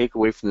you can take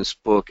away from this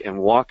book and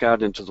walk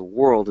out into the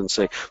world and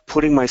say,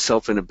 putting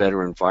myself in a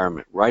better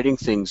environment, writing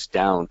things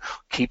down,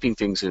 keeping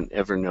things in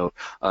Evernote,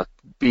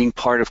 being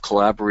part of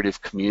collaborative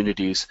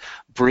communities,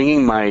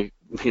 bringing my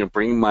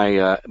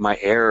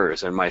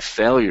errors and my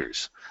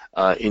failures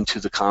into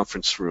the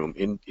conference room,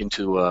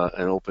 into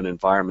an open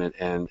environment,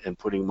 and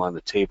putting them on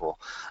the table.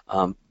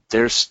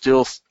 There's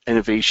still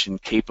innovation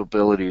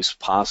capabilities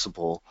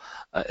possible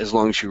as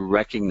long as you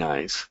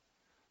recognize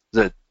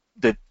that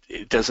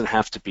it doesn't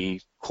have to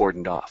be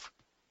cordoned off.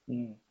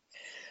 Mm.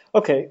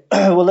 Okay,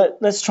 well,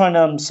 let's try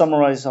and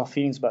summarize our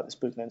feelings about this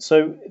book then.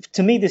 So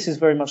to me, this is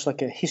very much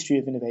like a history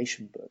of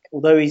innovation book.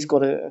 Although he's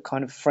got a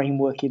kind of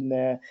framework in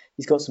there,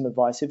 he's got some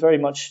advice, it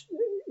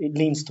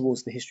leans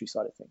towards the history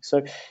side of things.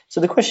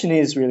 So the question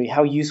is really,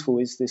 how useful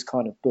is this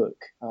kind of book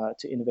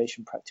to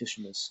innovation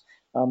practitioners?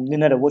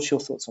 Ninetta, what's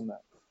your thoughts on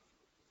that?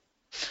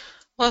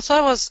 Well, I thought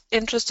it was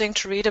interesting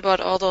to read about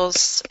all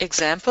those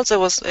examples.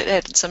 It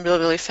had some really,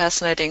 really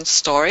fascinating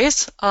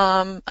stories.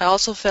 I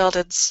also felt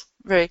it's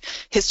very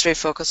history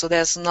focused, so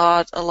there's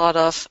not a lot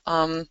of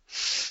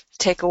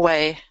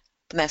takeaway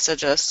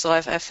messages. So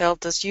I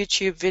felt this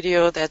YouTube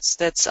video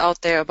that's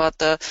out there about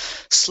the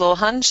slow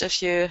hunch.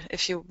 If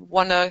you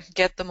want to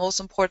get the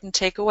most important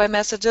takeaway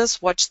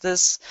messages, watch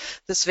this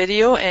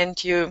video,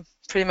 and you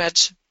pretty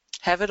much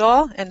have it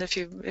all. And if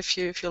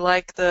you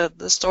like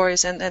the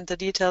stories and the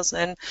details,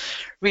 then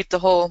read the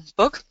whole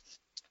book.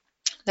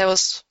 That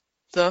was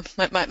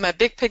my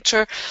big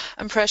picture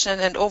impression,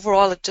 and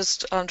overall it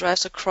just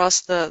drives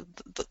across the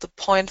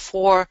point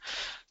for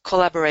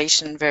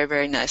collaboration very,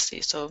 very nicely.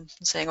 So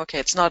saying, okay,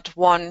 it's not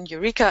one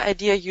eureka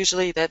idea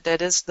usually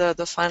that is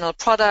the final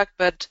product,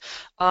 but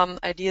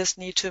ideas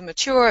need to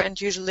mature,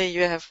 and usually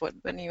you have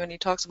when he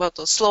talks about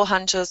those slow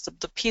hunches,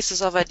 the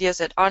pieces of ideas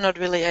that are not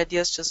really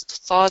ideas, just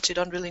thoughts you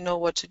don't really know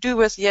what to do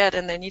with yet,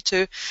 and they need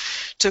to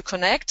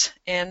connect.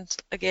 And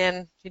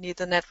again, you need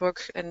the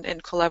network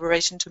and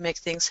collaboration to make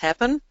things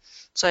happen.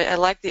 So I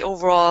like the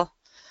overall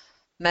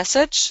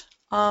message.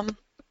 I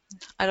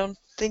don't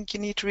think you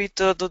need to read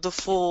the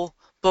full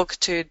book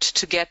to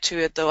get to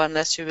it, though,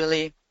 unless you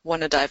really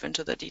want to dive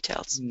into the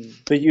details.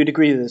 But you'd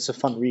agree that it's a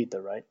fun read,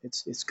 though, right?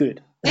 It's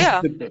good.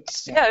 Yeah, Good book.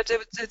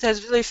 it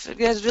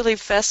has really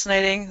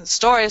fascinating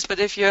stories. But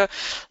if you're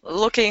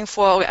looking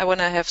for, I want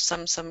to have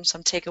some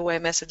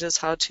takeaway messages,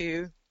 how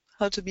to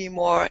be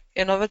more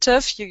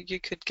innovative, you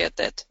could get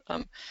that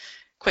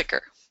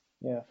quicker.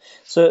 Yeah.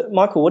 So,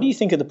 Michael, what do you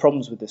think of the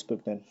problems with this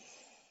book then?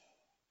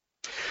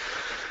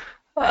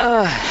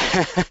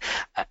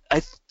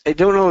 I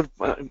don't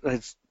know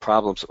it's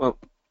problems. Well,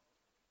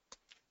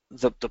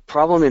 the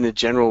problem in a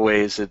general way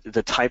is that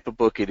the type of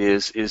book it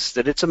is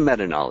that it's a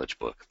meta-knowledge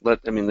book.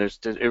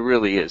 It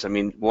really is. I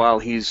mean, while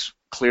he's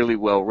clearly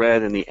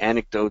well-read and the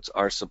anecdotes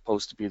are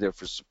supposed to be there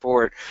for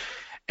support,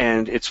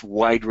 and it's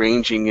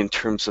wide-ranging in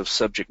terms of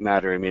subject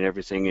matter. I mean,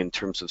 everything in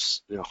terms of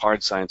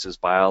hard sciences,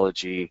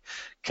 biology,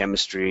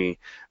 chemistry,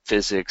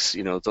 physics,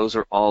 those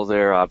are all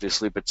there,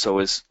 obviously, but so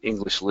is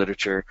English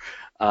literature.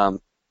 The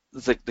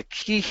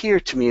key here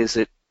to me is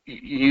that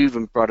you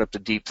even brought up the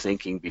deep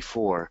thinking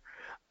before.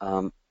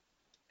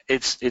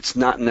 It's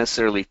not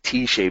necessarily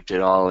T-shaped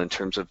at all in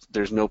terms of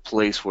there's no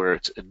place where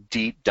it's a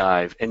deep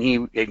dive, and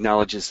he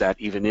acknowledges that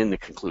even in the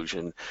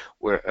conclusion,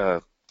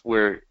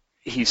 where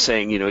he's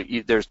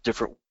saying there's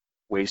different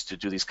ways to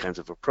do these kinds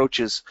of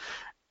approaches,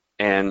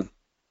 and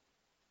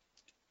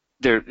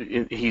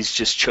he's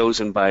just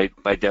chosen by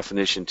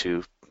definition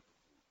to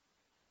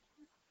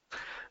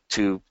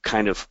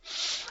kind of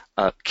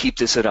keep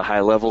this at a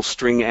high level,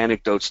 string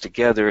anecdotes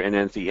together, and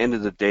then at the end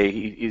of the day,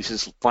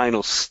 his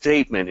final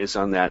statement is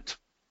on that.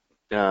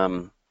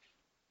 The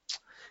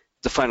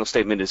final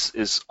statement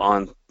is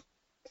on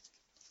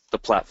the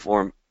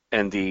platform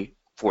and the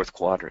fourth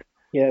quadrant.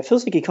 Yeah, it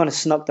feels like he kind of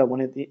snuck that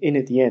one at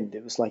the end.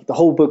 It was like the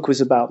whole book was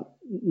about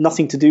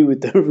nothing to do with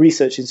the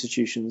research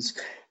institutions,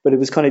 but it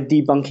was kind of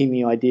debunking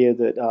the idea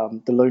that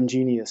the lone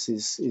genius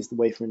is the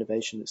way for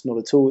innovation. It's not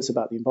at all. It's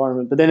about the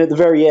environment. But then at the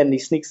very end, he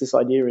sneaks this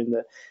idea in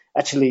that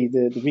actually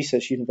the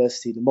research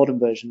university, the modern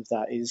version of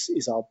that,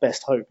 is our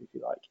best hope, if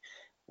you like.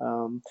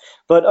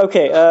 But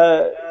okay.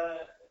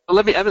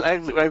 Let me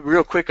I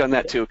real quick on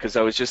that too, because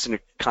I was just in a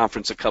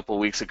conference a couple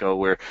of weeks ago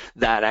where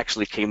that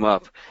actually came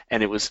up,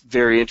 and it was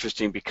very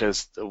interesting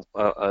because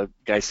a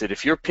guy said,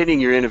 if you're pinning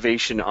your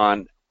innovation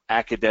on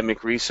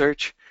academic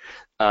research,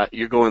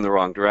 you're going the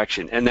wrong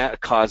direction, and that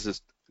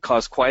causes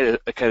caused quite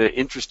a kind of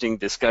interesting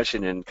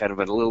discussion and kind of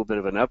a little bit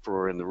of an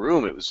uproar in the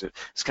room.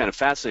 It's kind of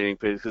fascinating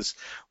because,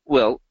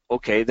 well,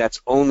 okay,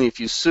 that's only if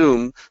you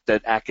assume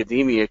that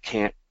academia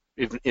can't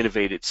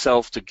innovate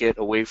itself to get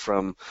away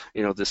from,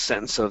 the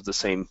sense of the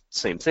same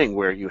thing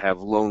where you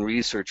have lone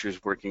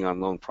researchers working on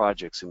lone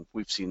projects, and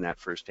we've seen that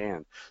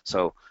firsthand.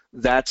 So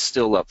that's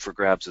still up for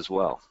grabs as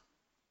well.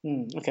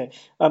 Okay.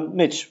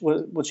 Mitch,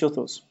 what's your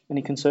thoughts?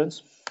 Any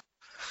concerns?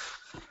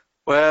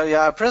 Well,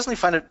 yeah, I personally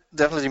find it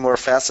definitely more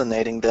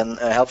fascinating than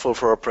helpful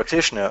for a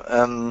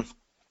practitioner.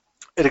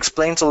 It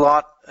explains a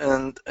lot,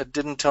 and it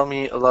didn't tell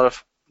me a lot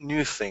of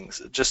new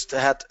things. It just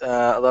had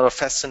a lot of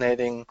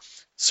fascinating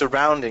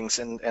surroundings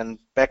and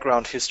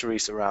background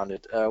histories around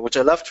it, which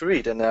I love to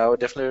read, and I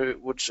definitely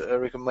would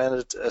recommend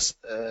it as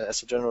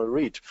a general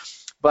read.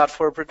 But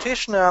for a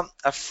practitioner,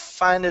 I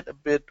find it a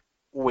bit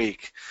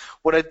weak.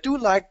 What I do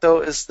like,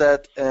 though, is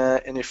that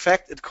in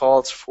effect it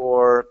calls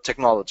for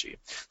technology.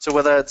 So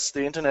whether it's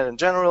the internet in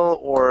general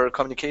or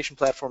communication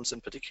platforms in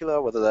particular,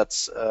 whether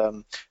that's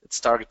it's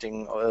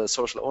targeting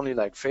social only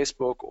like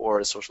Facebook,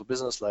 or a social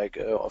business like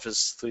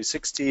Office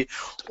 360,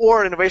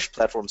 or innovation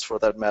platforms for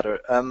that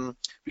matter,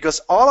 because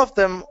all of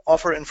them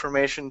offer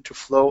information to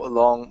flow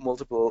along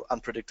multiple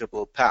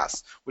unpredictable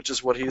paths, which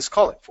is what he is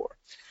calling for.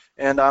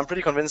 And I'm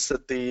pretty convinced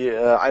that the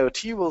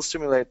IoT will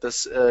stimulate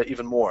this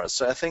even more.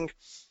 So I think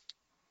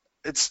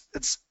it's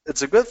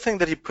a good thing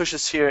that he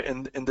pushes here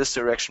in this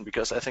direction,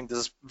 because I think this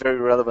is very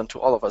relevant to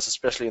all of us,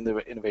 especially in the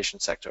innovation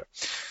sector.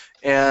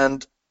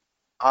 And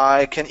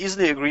I can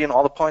easily agree on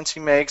all the points he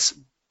makes.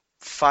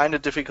 Find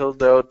it difficult,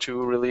 though,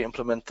 to really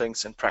implement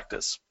things in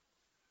practice.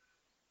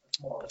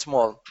 It's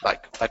more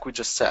like we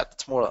just said.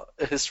 It's more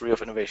a history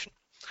of innovation.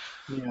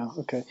 Yeah.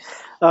 Okay.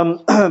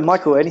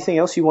 Michael, anything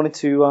else you wanted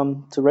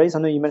to raise? I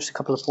know you mentioned a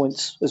couple of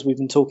points as we've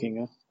been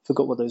talking. I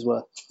forgot what those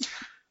were.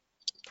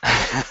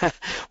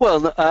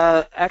 Well,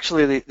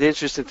 actually, the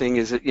interesting thing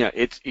is that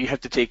you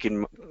have to take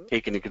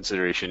into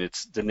consideration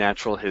it's the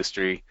natural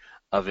history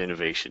of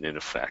innovation. In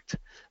effect,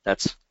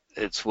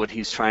 it's what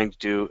he's trying to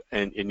do,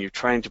 and you're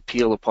trying to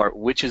peel apart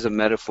which is a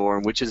metaphor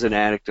and which is an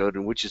anecdote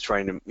and which is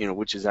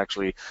which is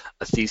actually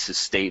a thesis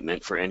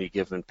statement for any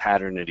given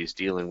pattern that he's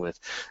dealing with.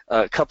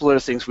 A couple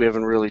other things we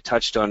haven't really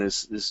touched on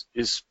is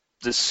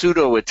the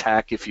pseudo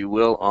attack, if you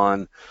will,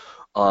 on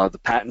the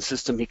patent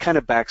system. He kind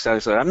of backs out. He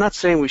said, I'm not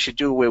saying we should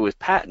do away with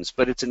patents,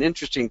 but it's an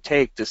interesting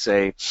take to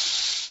say,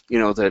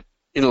 that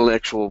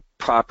intellectual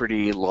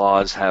property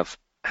laws have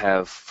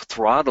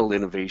throttled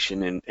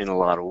innovation in a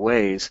lot of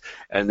ways,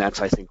 and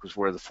that's, I think, was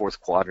where the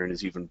fourth quadrant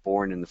is even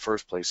born in the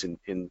first place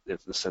in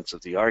the sense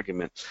of the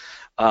argument.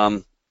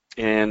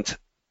 And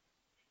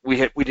we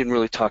didn't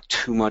really talk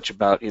too much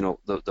about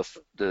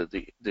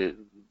the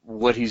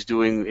what he's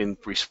doing in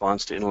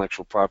response to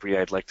intellectual property.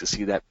 I'd like to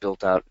see that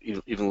built out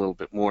even a little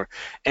bit more.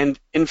 And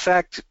in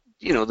fact,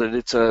 that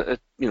it's a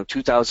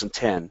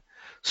 2010.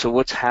 So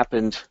what's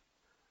happened,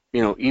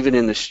 even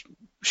in the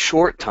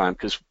short time,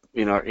 because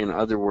in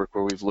other work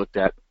where we've looked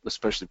at,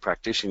 especially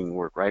practitioning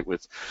work, right,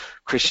 with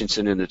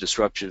Christensen in the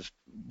disruptive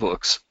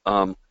books,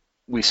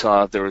 we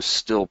saw there was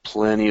still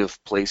plenty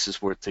of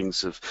places where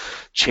things have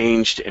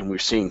changed, and we're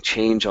seeing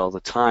change all the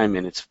time,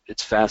 and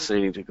it's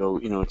fascinating to go,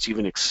 it's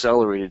even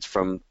accelerated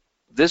from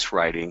this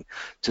writing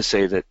to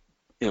say that,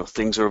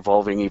 things are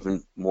evolving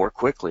even more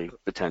quickly,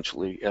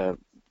 potentially,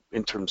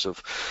 in terms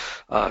of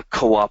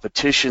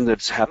co-opetition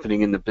that's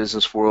happening in the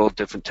business world,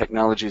 different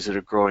technologies that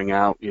are growing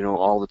out,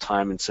 all the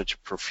time in such a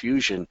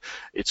profusion.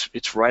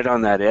 It's right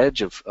on that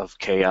edge of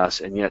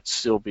chaos, and yet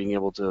still being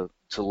able to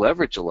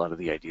leverage a lot of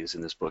the ideas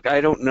in this book.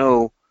 I don't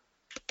know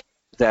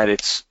that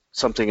it's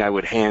something I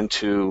would hand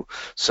to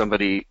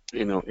somebody,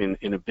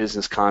 in a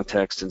business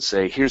context and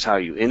say, here's how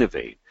you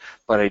innovate.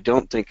 But I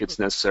don't think it's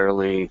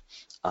necessarily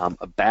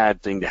a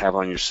bad thing to have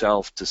on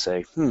yourself to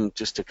say,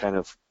 just to kind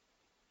of,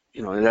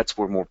 that's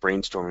where more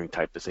brainstorming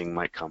type of thing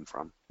might come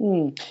from.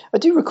 I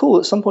do recall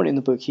at some point in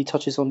the book he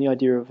touches on the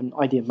idea of an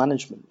idea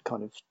management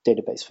kind of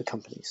database for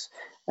companies.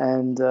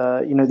 And,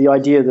 the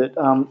idea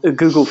that at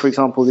Google, for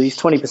example, these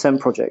 20%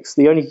 projects,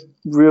 the only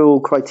real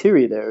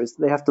criteria there is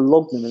they have to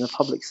log them in a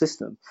public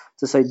system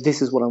to say,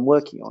 this is what I'm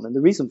working on. And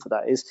the reason for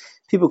that is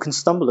people can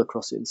stumble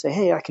across it and say,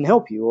 hey, I can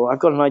help you, or I've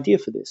got an idea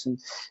for this, and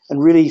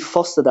really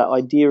foster that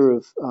idea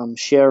of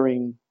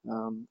sharing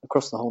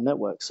across the whole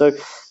network. So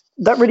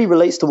that really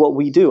relates to what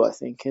we do, I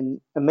think.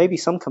 And maybe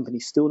some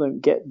companies still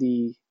don't get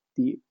the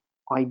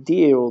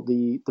idea or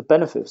the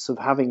benefits of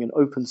having an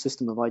open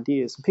system of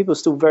ideas. And people are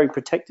still very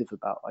protective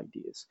about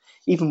ideas.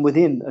 Even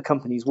within a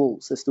company's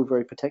walls, they're still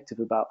very protective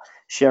about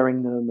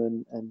sharing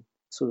them and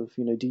sort of,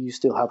 do you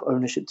still have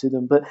ownership to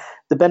them? But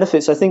the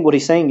benefits, I think what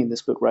he's saying in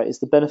this book, right, is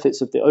the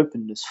benefits of the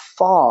openness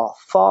far,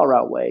 far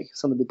outweigh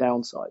some of the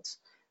downsides.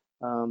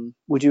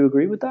 Would you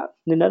agree with that,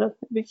 Ninetta,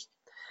 maybe?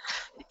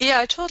 Yeah,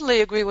 I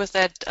totally agree with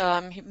that.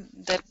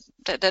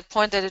 That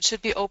point that it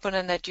should be open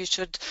and that you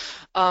should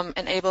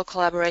enable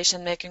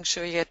collaboration, making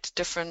sure you get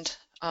different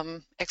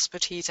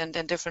expertise and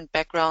different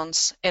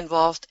backgrounds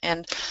involved.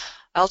 And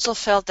I also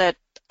felt that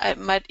I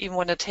might even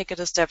want to take it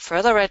a step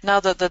further. Right now,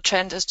 the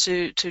trend is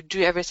to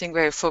do everything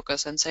very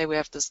focused and say we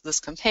have this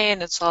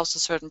campaign, it solves a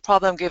certain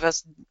problem, give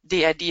us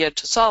the idea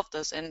to solve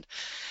this. And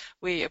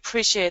we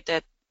appreciate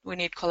that we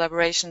need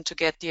collaboration to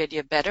get the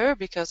idea better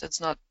because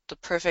it's not the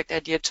perfect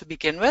idea to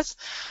begin with.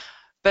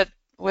 But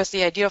with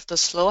the idea of the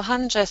slow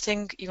hunch, I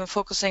think even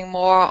focusing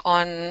more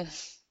on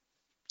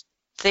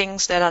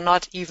things that are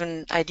not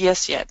even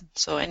ideas yet.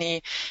 So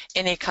any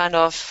kind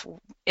of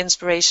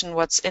inspiration,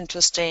 what's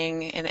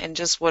interesting, and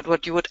just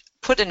what you would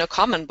put in a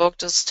common book.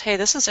 Just, hey,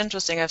 this is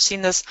interesting. I've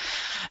seen this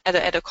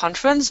at a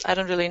conference. I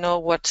don't really know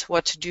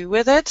what to do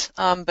with it,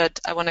 but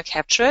I want to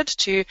capture it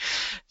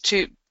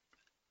to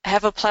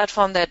have a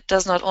platform that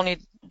does not only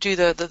do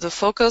the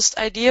focused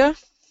idea,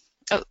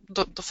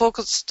 the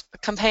focused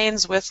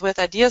campaigns with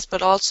ideas,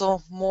 but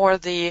also more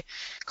the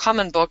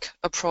common book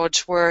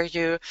approach where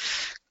you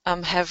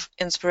have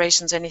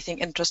inspirations, anything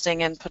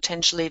interesting, and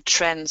potentially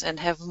trends, and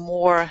have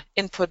more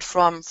input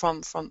from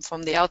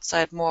the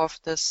outside, more of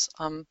this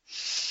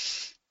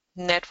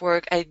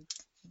network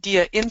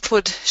idea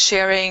input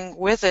sharing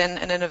within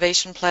an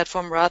innovation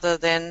platform rather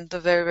than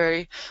the very,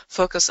 very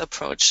focused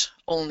approach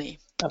only.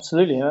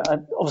 Absolutely.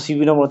 Obviously,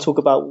 we don't want to talk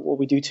about what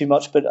we do too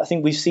much, but I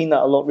think we've seen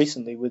that a lot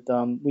recently.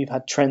 We've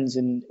had trends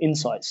and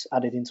insights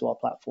added into our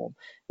platform,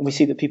 and we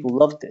see that people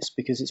love this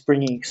because it's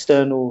bringing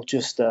external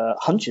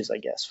hunches, I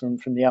guess, from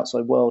the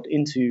outside world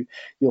into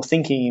your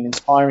thinking and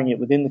inspiring it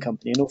within the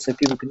company, and also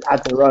people can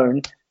add their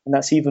own, and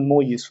that's even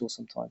more useful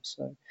sometimes.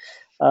 So,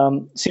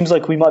 seems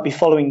like we might be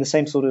following the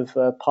same sort of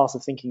path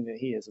of thinking that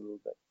he is a little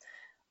bit.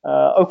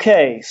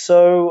 Okay,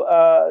 so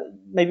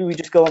maybe we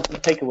just go on to the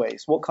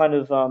takeaways. What kind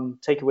of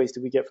takeaways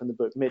did we get from the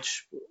book?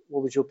 Mitch,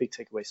 what was your big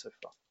takeaway so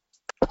far?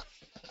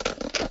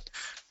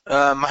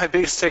 My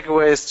biggest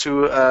takeaway is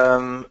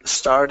to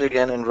start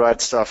again and write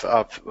stuff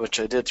up,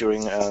 which I did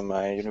during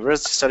my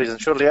university studies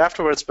and shortly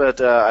afterwards, but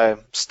I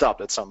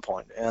stopped at some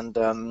point. And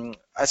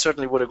I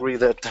certainly would agree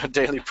that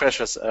daily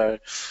pressures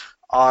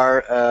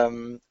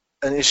are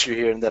an issue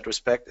here in that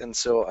respect, and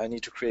so I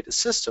need to create a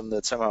system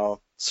that somehow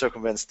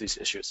circumvents these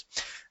issues.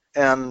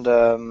 And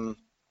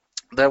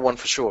that one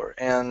for sure.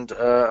 And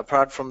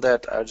apart from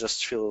that, I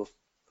just feel,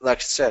 like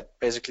I said,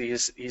 basically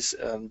he's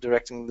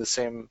directing the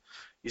same,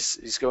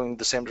 he's going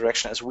the same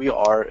direction as we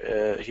are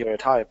here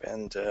at Hype,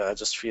 and I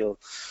just feel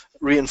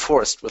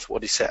reinforced with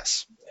what he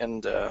says.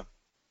 And yeah,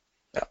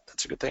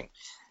 that's a good thing.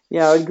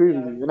 Yeah, I agree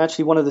with you. And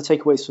actually, one of the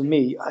takeaways for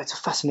me, it's a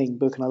fascinating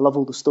book, and I love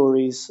all the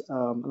stories,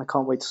 and I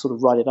can't wait to sort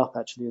of write it up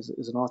actually as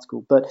an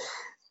article. But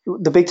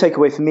the big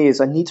takeaway for me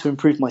is I need to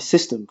improve my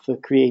system for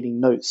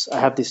creating notes. I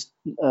have this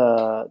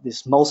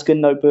Moleskine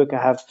notebook.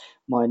 I have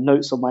my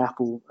notes on my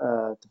Apple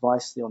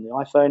device, on the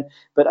iPhone,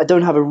 but I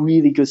don't have a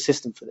really good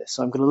system for this.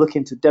 So I'm going to look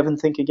into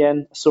DevonThink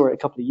again. I saw it a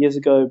couple of years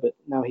ago, but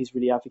now he's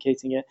really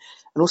advocating it.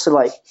 And also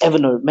like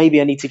Evernote, maybe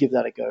I need to give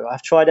that a go.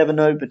 I've tried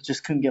Evernote, but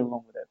just couldn't get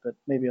along with it, but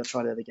maybe I'll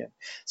try that again.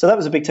 So that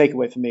was a big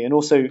takeaway for me. And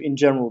also in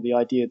general, the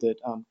idea that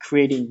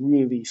creating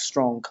really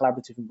strong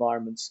collaborative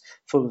environments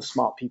full of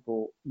smart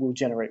people will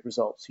generate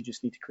results. You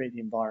just need to create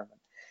the environment.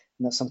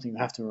 And that's something you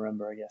have to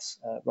remember, I guess,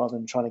 rather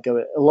than trying to go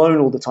it alone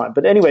all the time.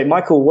 But anyway,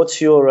 Michael, what's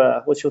your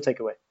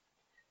takeaway?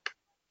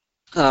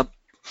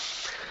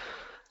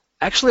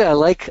 Actually, I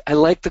like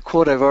the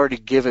quote I've already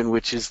given,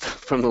 which is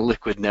from the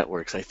Liquid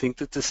Networks. I think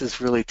that this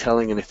is really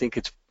telling, and I think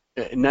it's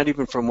not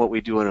even from what we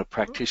do on a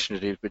practitioner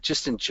day, but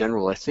just in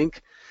general. I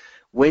think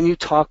when you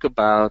talk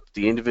about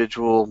the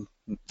individual,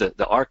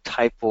 the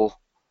archetypal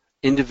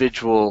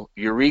individual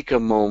eureka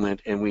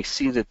moment, and we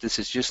see that this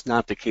is just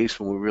not the case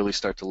when we really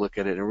start to look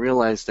at it and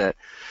realize that,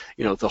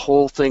 the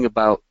whole thing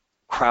about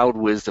crowd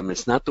wisdom,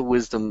 it's not the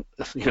wisdom,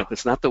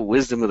 it's not the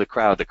wisdom of the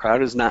crowd. The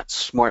crowd is not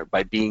smart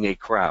by being a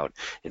crowd.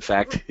 In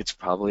fact, it's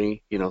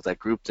probably, that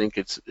group think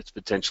it's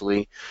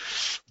potentially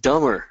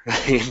dumber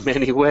in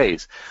many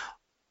ways.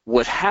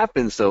 What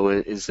happens though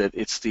is that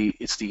it's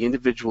the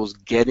individuals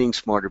getting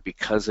smarter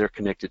because they're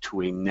connected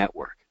to a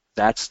network.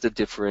 That's the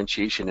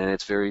differentiation, and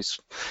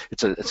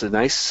it's a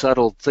nice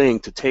subtle thing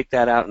to take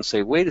that out and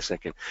say, wait a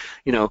second,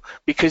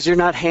 because you're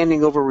not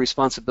handing over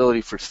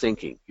responsibility for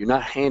thinking. You're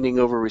not handing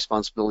over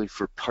responsibility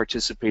for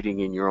participating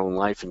in your own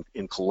life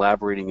and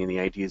collaborating in the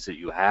ideas that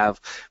you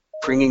have,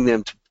 bringing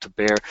them to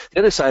bear. The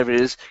other side of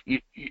it is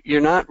you're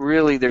not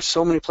really, there's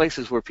so many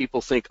places where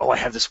people think, oh, I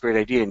have this great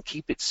idea, and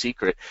keep it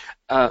secret.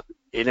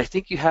 And I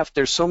think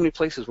there's so many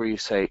places where you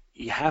say,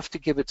 you have to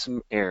give it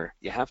some air.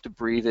 You have to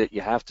breathe it. You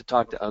have to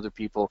talk to other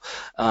people.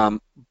 And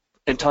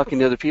talking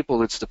to other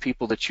people, it's the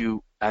people that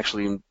you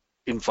actually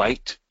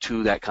invite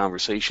to that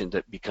conversation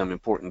that become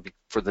important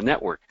for the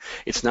network.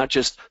 It's not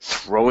just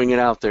throwing it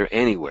out there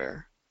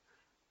anywhere,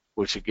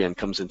 which again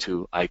comes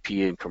into IP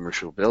and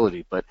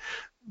commercialability, but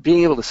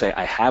being able to say,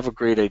 I have a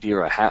great idea,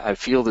 or I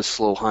feel this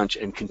slow hunch,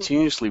 and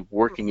continuously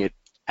working it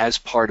as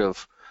part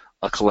of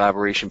a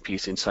collaboration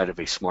piece inside of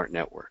a smart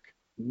network.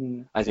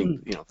 I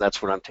think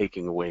that's what I'm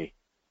taking away.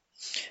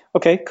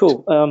 Okay,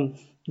 cool.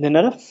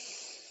 Ninetta?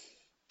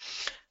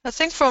 I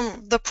think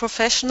from the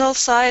professional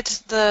side,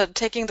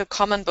 taking the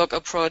common book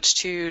approach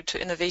to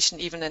innovation,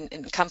 even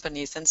in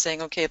companies, and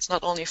saying, okay, it's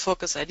not only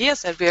focus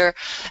ideas that we're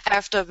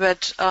after,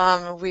 but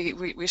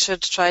we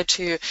should try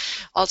to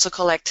also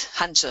collect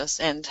hunches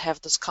and have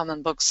this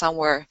common book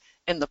somewhere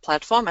in the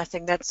platform. I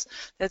think that's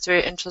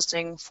very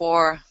interesting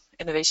for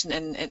innovation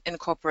in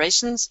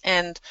corporations.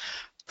 And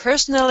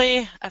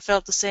personally, I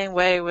felt the same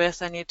way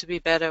with I need to be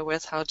better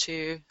with how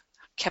to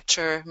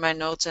capture my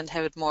notes and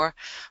have it more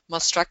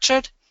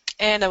structured.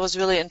 And I was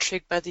really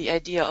intrigued by the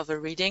idea of a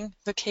reading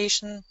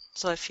vacation.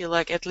 So I feel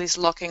like at least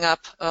locking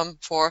up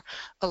for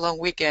a long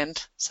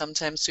weekend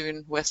sometime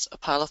soon with a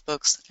pile of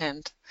books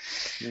and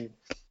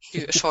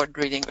do a short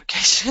reading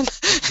vacation.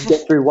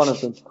 Get through one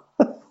of them,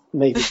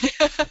 maybe.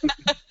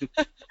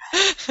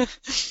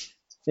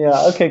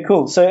 Yeah. Okay.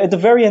 Cool. So at the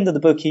very end of the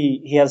book,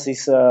 he has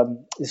this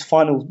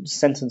final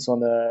sentence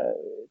on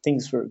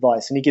things for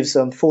advice, and he gives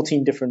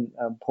 14 different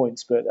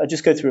points. But I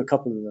just go through a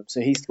couple of them. So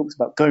he talks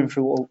about going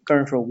for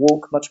a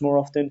walk much more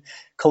often,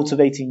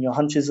 cultivating your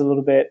hunches a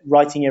little bit,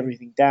 writing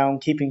everything down,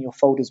 keeping your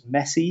folders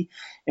messy,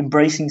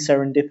 embracing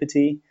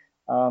serendipity,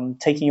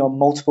 taking on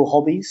multiple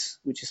hobbies,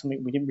 which is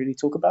something we didn't really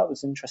talk about.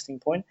 It's an interesting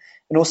point,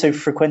 and also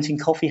frequenting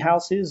coffee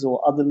houses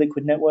or other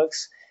liquid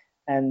networks.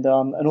 And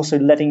also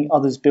letting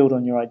others build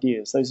on your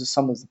ideas. Those are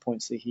some of the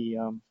points that he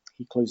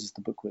closes the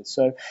book with.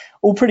 So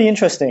all pretty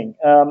interesting.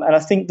 And I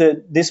think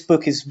that this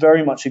book is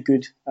very much a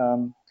good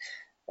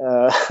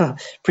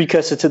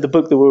precursor to the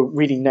book that we're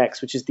reading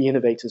next, which is The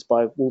Innovators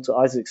by Walter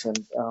Isaacson.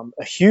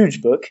 A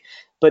huge book,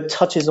 but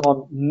touches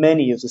on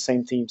many of the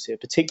same themes here,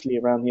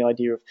 particularly around the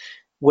idea of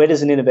where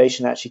does an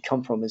innovation actually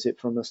come from? Is it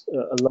from a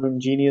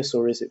lone genius,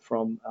 or is it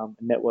from a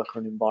network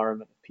or an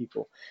environment of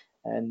people?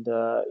 And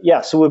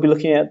so we'll be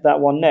looking at that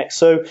one next.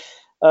 So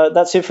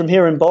that's it from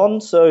here in Bonn.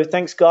 So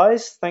thanks,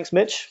 guys. Thanks,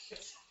 Mitch.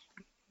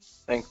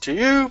 Thanks to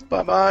you.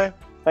 Bye-bye.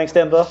 Thanks,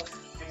 Denver.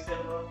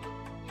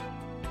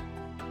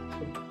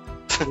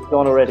 He's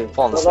gone already.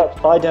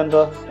 Bye,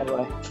 Denver.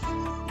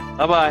 Bye-bye.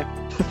 Bye-bye.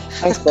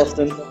 Thanks,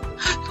 Boston.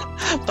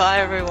 Bye,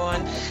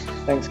 everyone.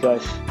 Thanks,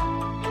 guys.